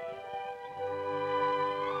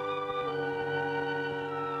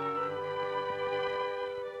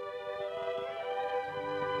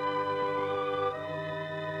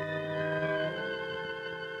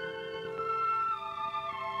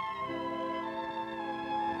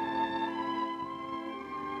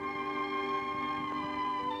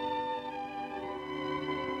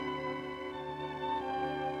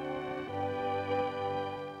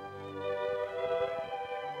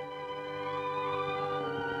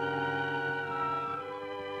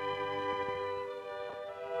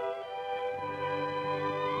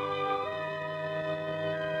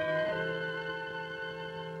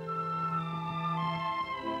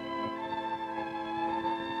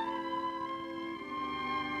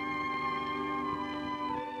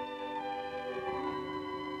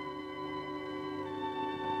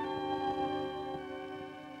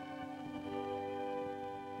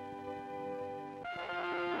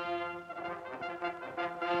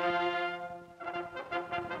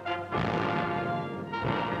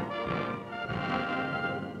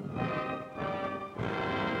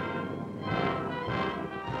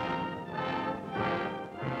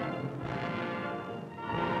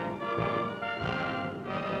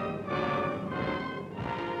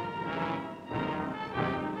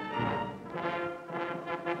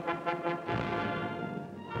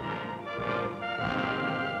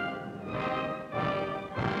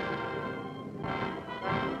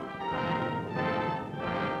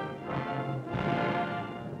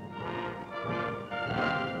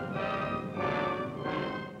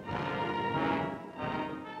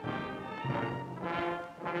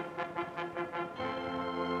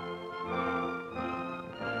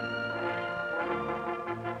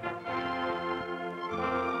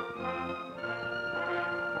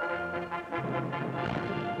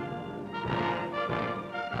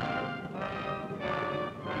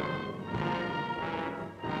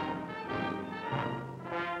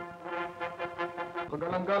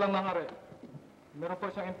 Pagalang-galang ng hari. Meron po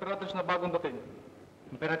isang imperatrice na bagong dating.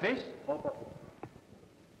 Imperatrice? Opo.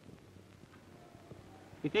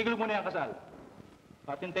 Itigil mo na yung kasal.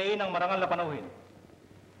 At hintayin ang marangal na panuhin.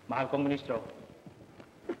 Mahal kong ministro.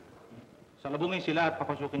 Salubungin sila at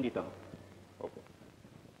papasukin dito. Opo.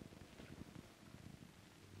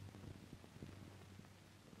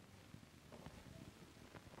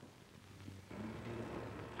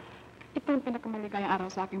 Ito yung pinakamaligayang araw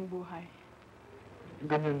sa aking buhay.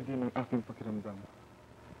 Ganyan din ang aking pakiramdam.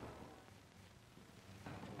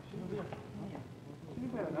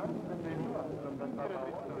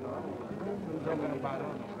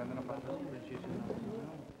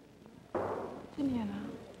 Sino yan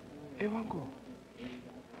Ewan ko.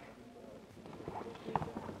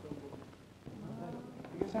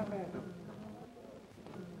 Saan kaya ito?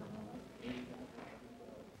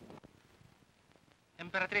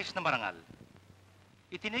 Imperatrice na marangal,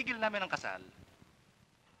 itinigil namin ang kasal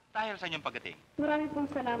dahil sa inyong pagdating. Marami pong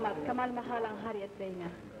salamat, kamal-mahalang hari at reyna.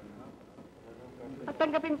 At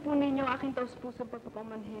tanggapin po ninyo ang aking taus-pusong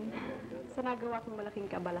pagpapamanhin sa nagawa kong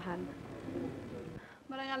malaking kabalahan.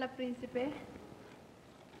 Marangal na prinsipe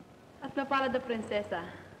at mapalad na prinsesa.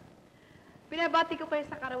 Pinabati ko kayo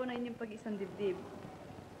sa karawan ng inyong pag-isang dibdib.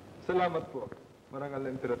 Salamat po, marangal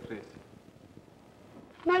na Imperatrice.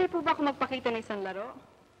 Mali po ba ako magpakita ng isang laro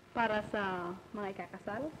para sa mga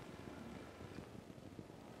ikakasal?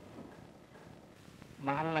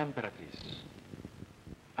 Mahal na Imperatrice,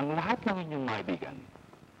 ang lahat ng inyong maibigan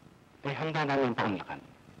ay handa namin paunlakan.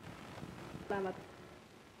 Salamat.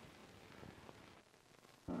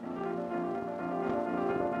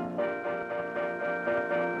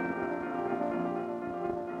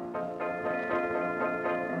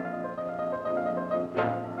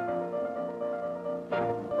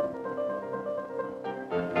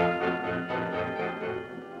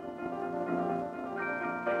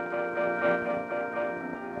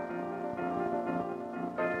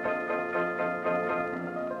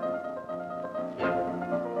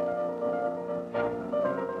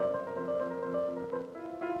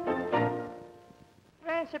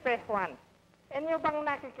 Prinsipe Juan, inyo bang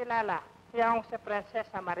nakikilala yung si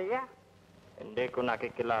Prinsesa Maria? Hindi ko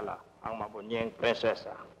nakikilala ang mabunyeng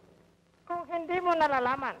prinsesa. Kung hindi mo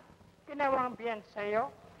nalalaman, ginawang biyan sa iyo,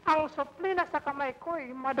 ang suplina sa kamay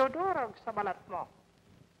ko'y madudurog sa balat mo.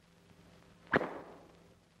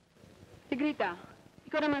 Tigrita,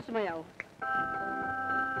 ikaw naman sumayaw.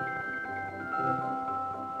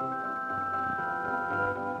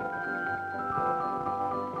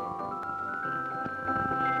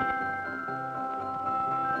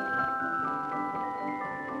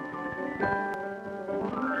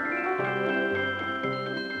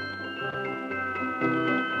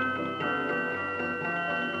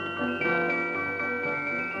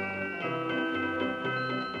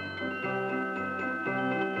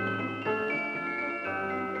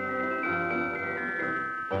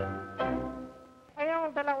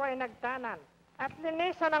 Ay nagdanan at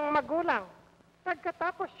linisan ng magulang.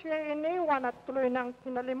 Pagkatapos siya iniwan at tuloy ng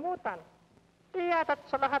kinalimutan. Tiya't at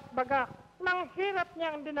sa lahat baga ng hirap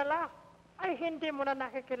niyang dinala ay hindi mo na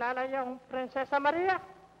nakikilala yung Prinsesa Maria.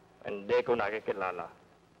 Hindi ko nakikilala.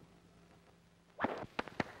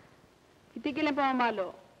 Itigil ang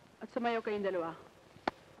pamamalo at sumayaw kayong dalawa.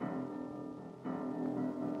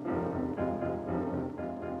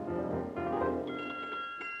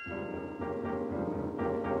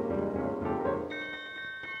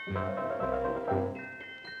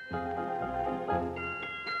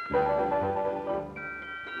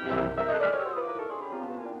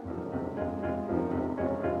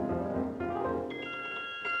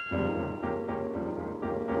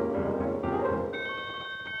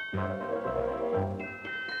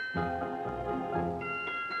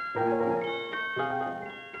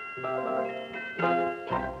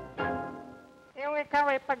 Ikaw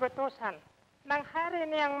ay pagutusan ng hari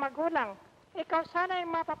niyang magulang. Ikaw sana'y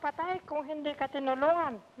mapapatay kung hindi ka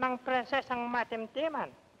tinulungan ng prinsesang matimtiman.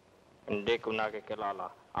 Hindi ko nakikilala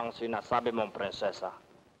ang sinasabi mong prinsesa.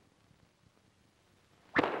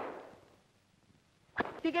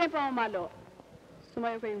 Tigil ang pamamalo.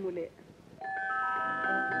 Sumayaw kayong muli.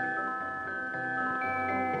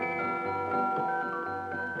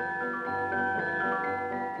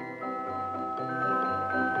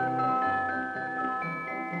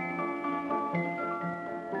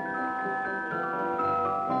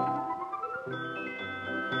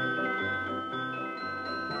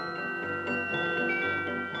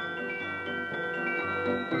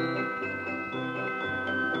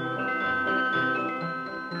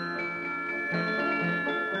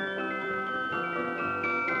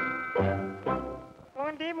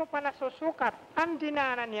 masusukat ang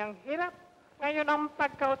dinanan niyang hirap. Ngayon ang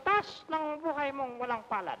pagkautas ng buhay mong walang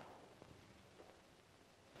palad.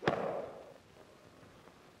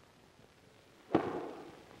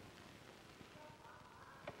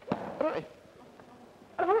 Aray!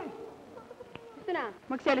 Aray! Gusto na.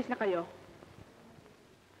 Magselis na kayo.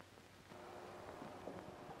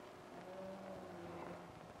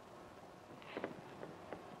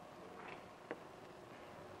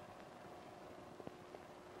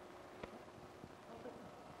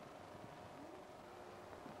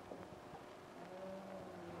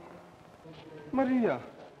 Maria,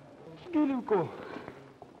 giliw ko.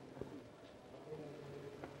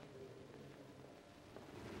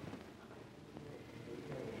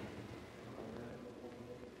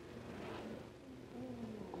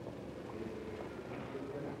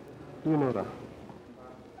 Leonora,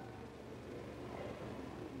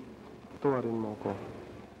 tawarin mo ako.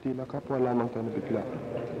 Tila kapwa lamang tayo nabigla.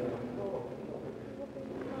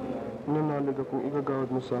 Nanalig akong igagawad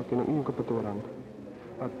mo sa akin ang iyong kapatawaran.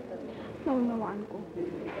 At Naunawaan ko.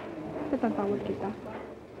 Natatawad kita.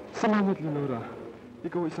 salamat, Leonora.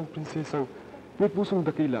 Ikaw ay isang prinsesang may pusong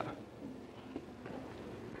dakila.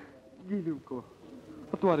 Giliw ko.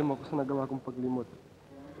 Patawarin mo ako sa nagawa kong paglimot.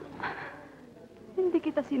 Hindi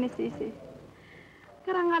kita sinisisi.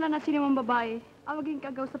 Karangalan na sinimang babae ang maging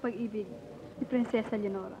kagaw sa pag-ibig ni Prinsesa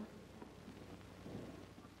Leonora.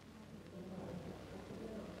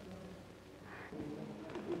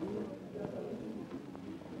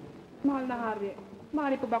 Mahal na hari,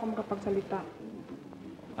 maaari po ba ako makapagsalita?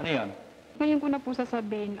 Ano yan? Ngayon ko na po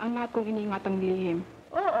sasabihin ang lahat kong iniingatang lihim.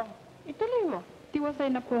 Oo, ituloy mo. Tiwasay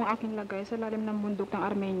na po ang aking lagay sa lalim ng bundok ng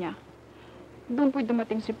Armenia. Doon po'y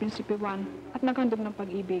dumating si Prinsipe Juan at naghandog ng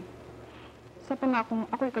pag-ibig. Sa pangakong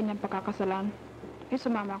ako'y kanyang pagkakasalan, ay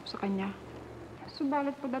sumama ako sa kanya.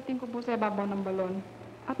 Subalit pagdating ko po sa ibabaw ng balon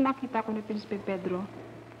at nakita ko ni Prinsipe Pedro,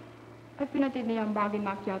 ay pinatid niya ang bagay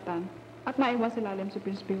na akyatan at naiwan sa lalim si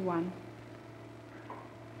Prinsipe Juan.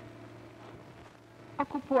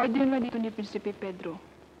 Ako po ay dinala dito ni Prinsipe Pedro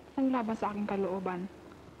nang laban sa aking kalooban.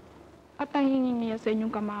 At nangingin niya sa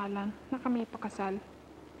inyong kamahalan na kami pakasal.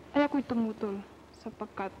 Ay ako'y tumutol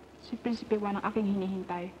sapagkat si Prinsipe Juan ang aking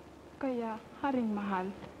hinihintay. Kaya, haring mahal,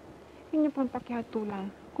 inyo pong pakihatulan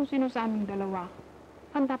kung sino sa aming dalawa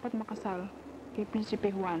ang dapat makasal kay Prinsipe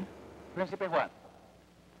Juan. Prinsipe Juan,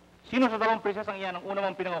 sino sa dalawang prinsesang iyan ang una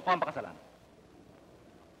mong pinangukuha ang pakasalan?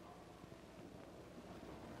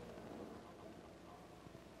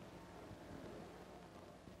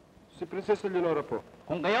 Si Prinsesa Leonora po.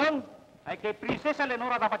 Kung gayon, ay kay Prinsesa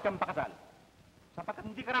Leonora dapat kang pakasal. Sapagkat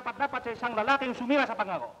hindi ka dapat sa isang lalaking sumira sa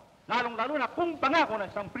pangako. Lalong-lalo na kung pangako ng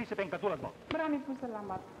isang prinsipeng katulad mo. Maraming po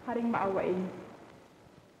salamat, haring maawain.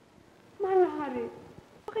 Mahal na hari,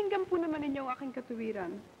 pakinggan po naman ninyo ang aking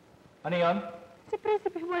katuwiran. Ano yan? Si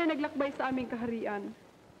Prinsipe Juan ay naglakbay sa aming kaharian.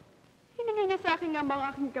 Hiningi niya sa aking ama ang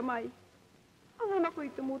aking kamay. Ang anak ko'y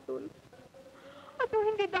tumutol. At kung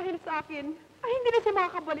hindi dahil sa akin, ay hindi na siya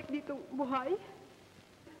makakabalik dito buhay.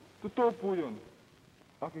 Totoo po yun.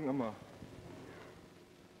 Aking ama.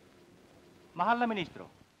 Mahal na ministro,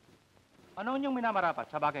 ano inyong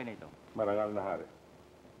minamarapat sa bagay na ito? Marangal na hari.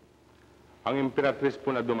 Ang imperatrice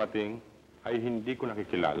po na dumating ay hindi ko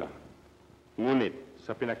nakikilala. Ngunit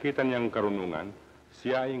sa pinakita niyang karunungan,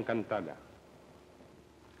 siya ay engkantada.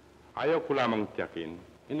 Ayaw ko lamang tiyakin,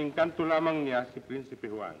 iningkanto lamang niya si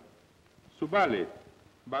Prinsipe Juan. Subalit,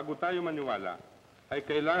 bago tayo maniwala, ay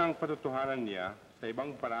kailangang patutuhanan niya sa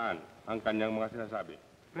ibang paraan ang kanyang mga sinasabi.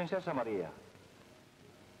 Prinsesa Maria,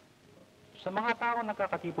 sa mga tao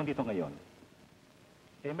nagkakatipon dito ngayon,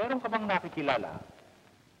 eh meron ka bang nakikilala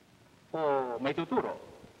o may tuturo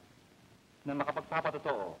na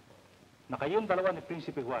makapagpapatotoo na kayong dalawa ni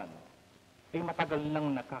Prinsipe Juan ay matagal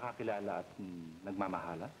nang nakakakilala at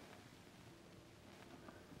nagmamahala?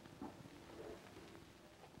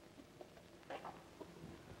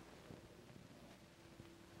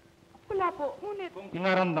 Wala po, ngunit...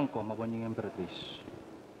 Inarandang ko, mabonying Emperatrice,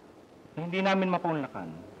 na hindi namin mapunlakan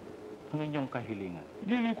ang inyong kahilingan.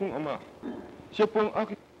 Giliw kong ama. Siya po ang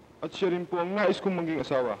akin at siya rin po ang nais kong maging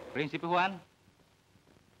asawa. Prinsipe Juan,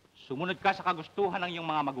 sumunod ka sa kagustuhan ng iyong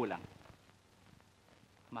mga magulang.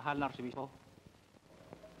 Mahal na Arsobispo,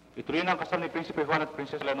 ituloy na ang kasal ni Prinsipe Juan at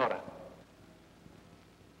Prinsesa Leonora.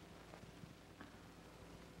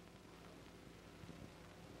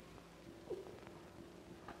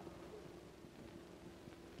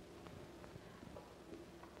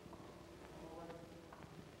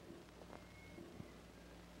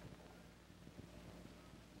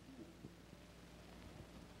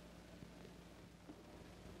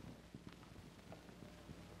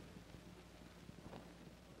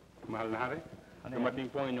 Mahal na hari, Ano yan? dumating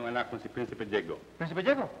po ang inyong anak na si Prinsipe Diego. Prinsipe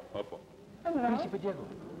Diego? Opo. Prinsipe Diego?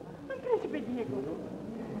 Ang Prinsipe Diego.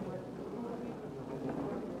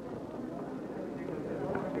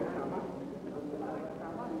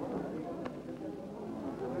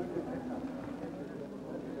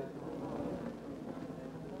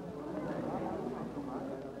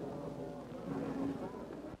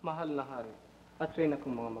 Mahal na hari at reyna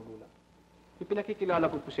kong mga magulang. Ipinakikilala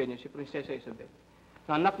ko po sa inyo si Prinsesa Isabel,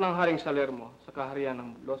 na anak ng Haring Salermo sa kaharian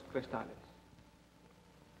ng Los Cristales.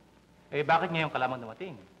 Eh, bakit ngayon ka lamang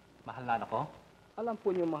dumating? Mahal na anak ko? Alam po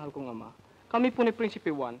niyo, mahal kong ama, kami po ni Prinsipe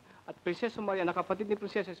Juan at Prinsesa Maria na kapatid ni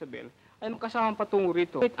Prinsesa Isabel ay magkasamang patungo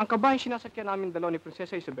rito. Ang kabahay sinasakyan namin dalawa ni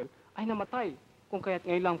Prinsesa Isabel ay namatay, kung kaya't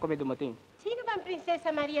ngayon lang kami dumating. Sino ba ang Prinsesa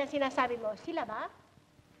Maria ang sinasabi mo? Sila ba?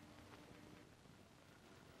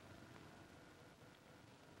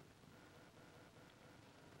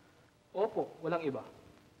 Opo, walang iba.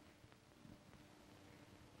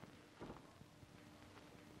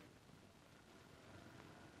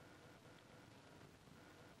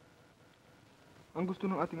 Ang gusto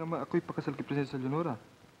ng ating ama, ako'y pakasal kay Prinsesa Leonora.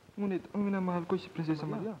 Ngunit, ang minamahal ko'y si Prinsesa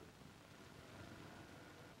Maria.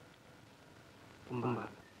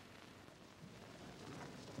 Kumbaba.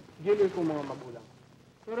 Giliw ko mga magulang.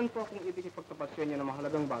 Meron po akong ibig ipagtapat sa inyo ng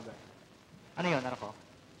mahalagang bagay. Ano yun, anak ko?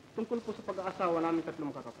 Tungkol po sa pag-aasawa namin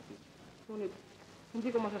tatlong magkakapatid. Ngunit, hindi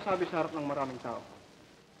ko masasabi sa harap ng maraming tao.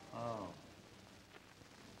 Oh.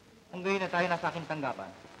 Kung gayon na tayo nasa aking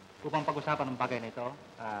tanggapan, upang pag-usapan ng bagay na ito,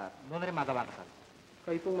 doon na rin magawa kasal.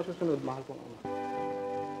 Kayo pong masusunod, mahal kong ama.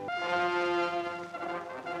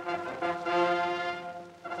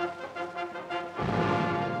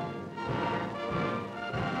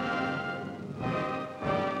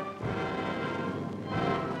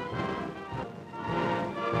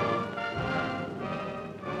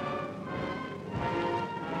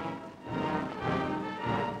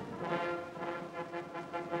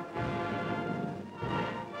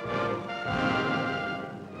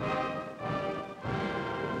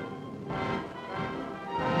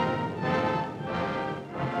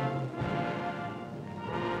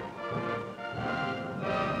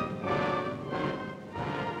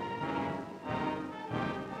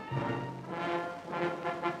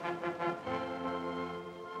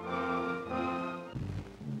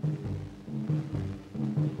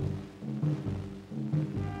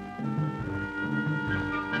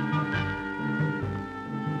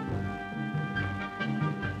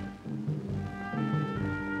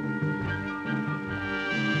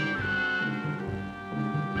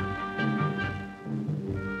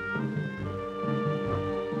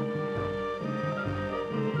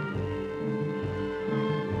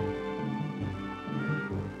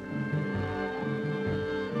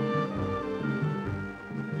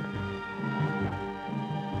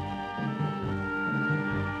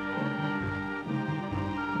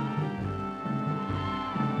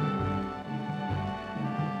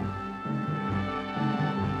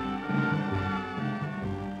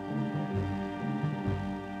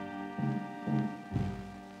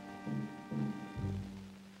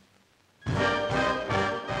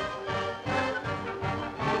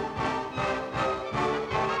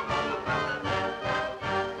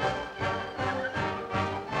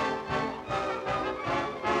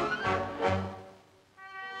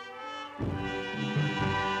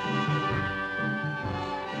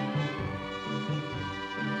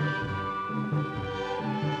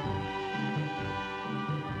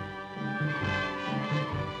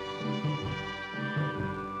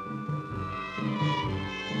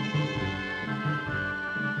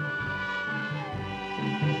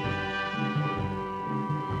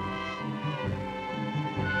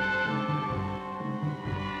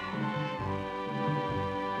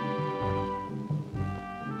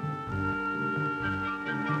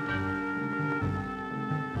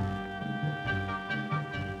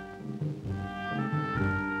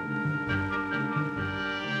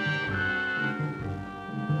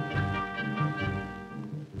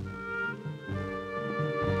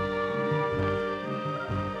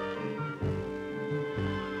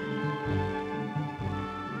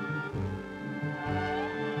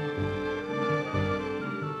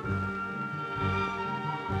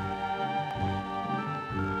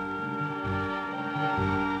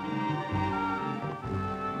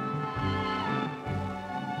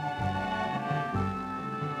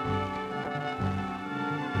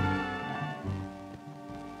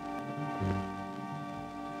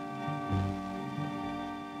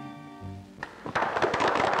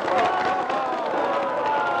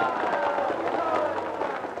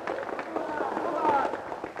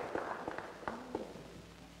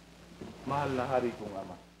 Mahal na hari kong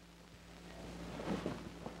ama,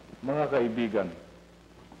 Mga kaibigan,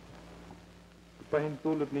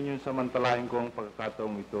 ipahintulot ninyo samantalahin ko ang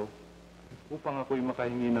pagkakataong ito upang ako'y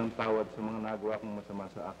makahingi ng tawad sa mga nagawa kong masama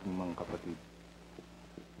sa aking mga kapatid.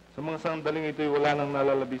 Sa mga sandaling ito'y wala nang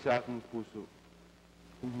nalalabi sa aking puso,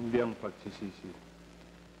 kung hindi ang pagsisisi.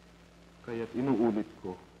 Kaya't inuulit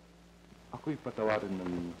ko, ako'y patawarin na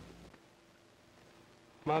ninyo.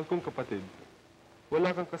 Mahal kong kapatid,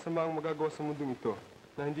 wala kang kasamaang magagawa sa mundong ito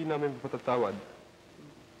na hindi namin mapatatawad.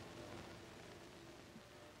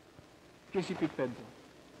 Prinsipe Pedro,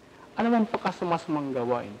 ano man pagkasamasamang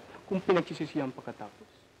gawain kung pinagsisisihan pagkatapos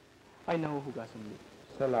ay nahuhugasan mo.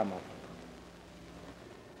 Salamat.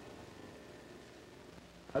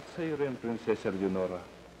 At sa iyo rin, Prinsesa Leonora,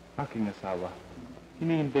 aking asawa,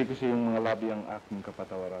 hinihintay ko sa iyong mga labi ang aking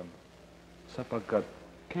kapatawaran. Sapagkat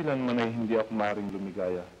kailanman ay hindi ako maaaring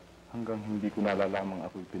lumigaya hanggang hindi ko nalalamang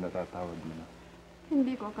ako'y pinatatawad mo na.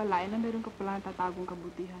 Hindi ko akalain na meron ka pala tatagong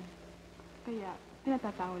kabutihan. Kaya,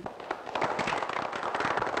 pinatatawad.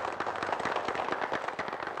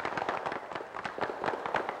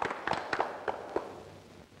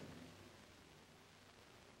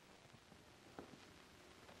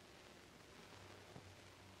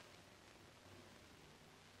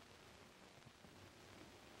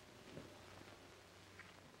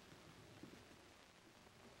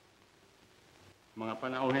 Mga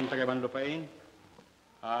panauhin taga-Banlupain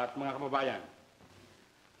at mga kababayan,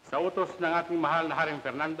 sa utos ng ating mahal na Haring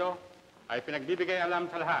Fernando ay pinagbibigay alam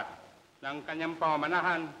sa lahat ng kanyang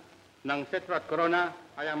pamamanahan ng Cetro at Corona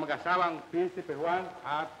ay ang mag-asawang Prinsipe Juan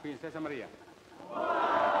at Prinsesa Maria.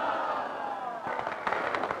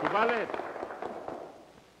 Subalit,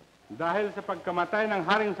 dahil sa pagkamatay ng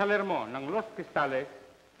Haring Salermo ng Los Cristales,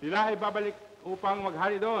 sila ay babalik upang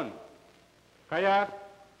maghari doon. Kaya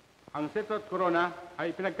ang Cetro at Corona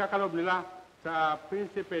ay pinagkakalob nila sa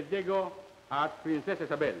Prinsipe Diego at Prinsesa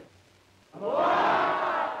Isabel.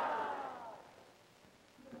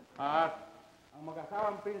 At ang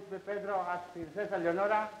mag-asawang Prinsipe Pedro at Prinsesa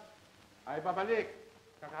Leonora ay babalik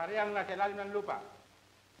sa kahariang nasa ilalim ng lupa.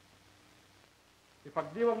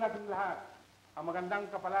 Ipagdiwang natin lahat ang magandang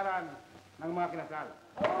kapalaran ng mga kinasal.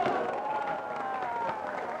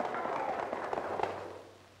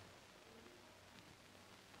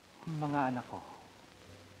 Mga anak ko,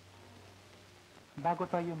 bago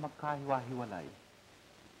tayo magkahiwa-hiwalay,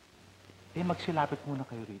 magsilapit muna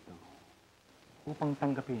kayo rito upang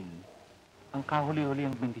tanggapin ang kahuli-huli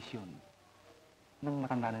ang bendisyon ng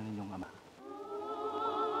matanda na ninyong ama.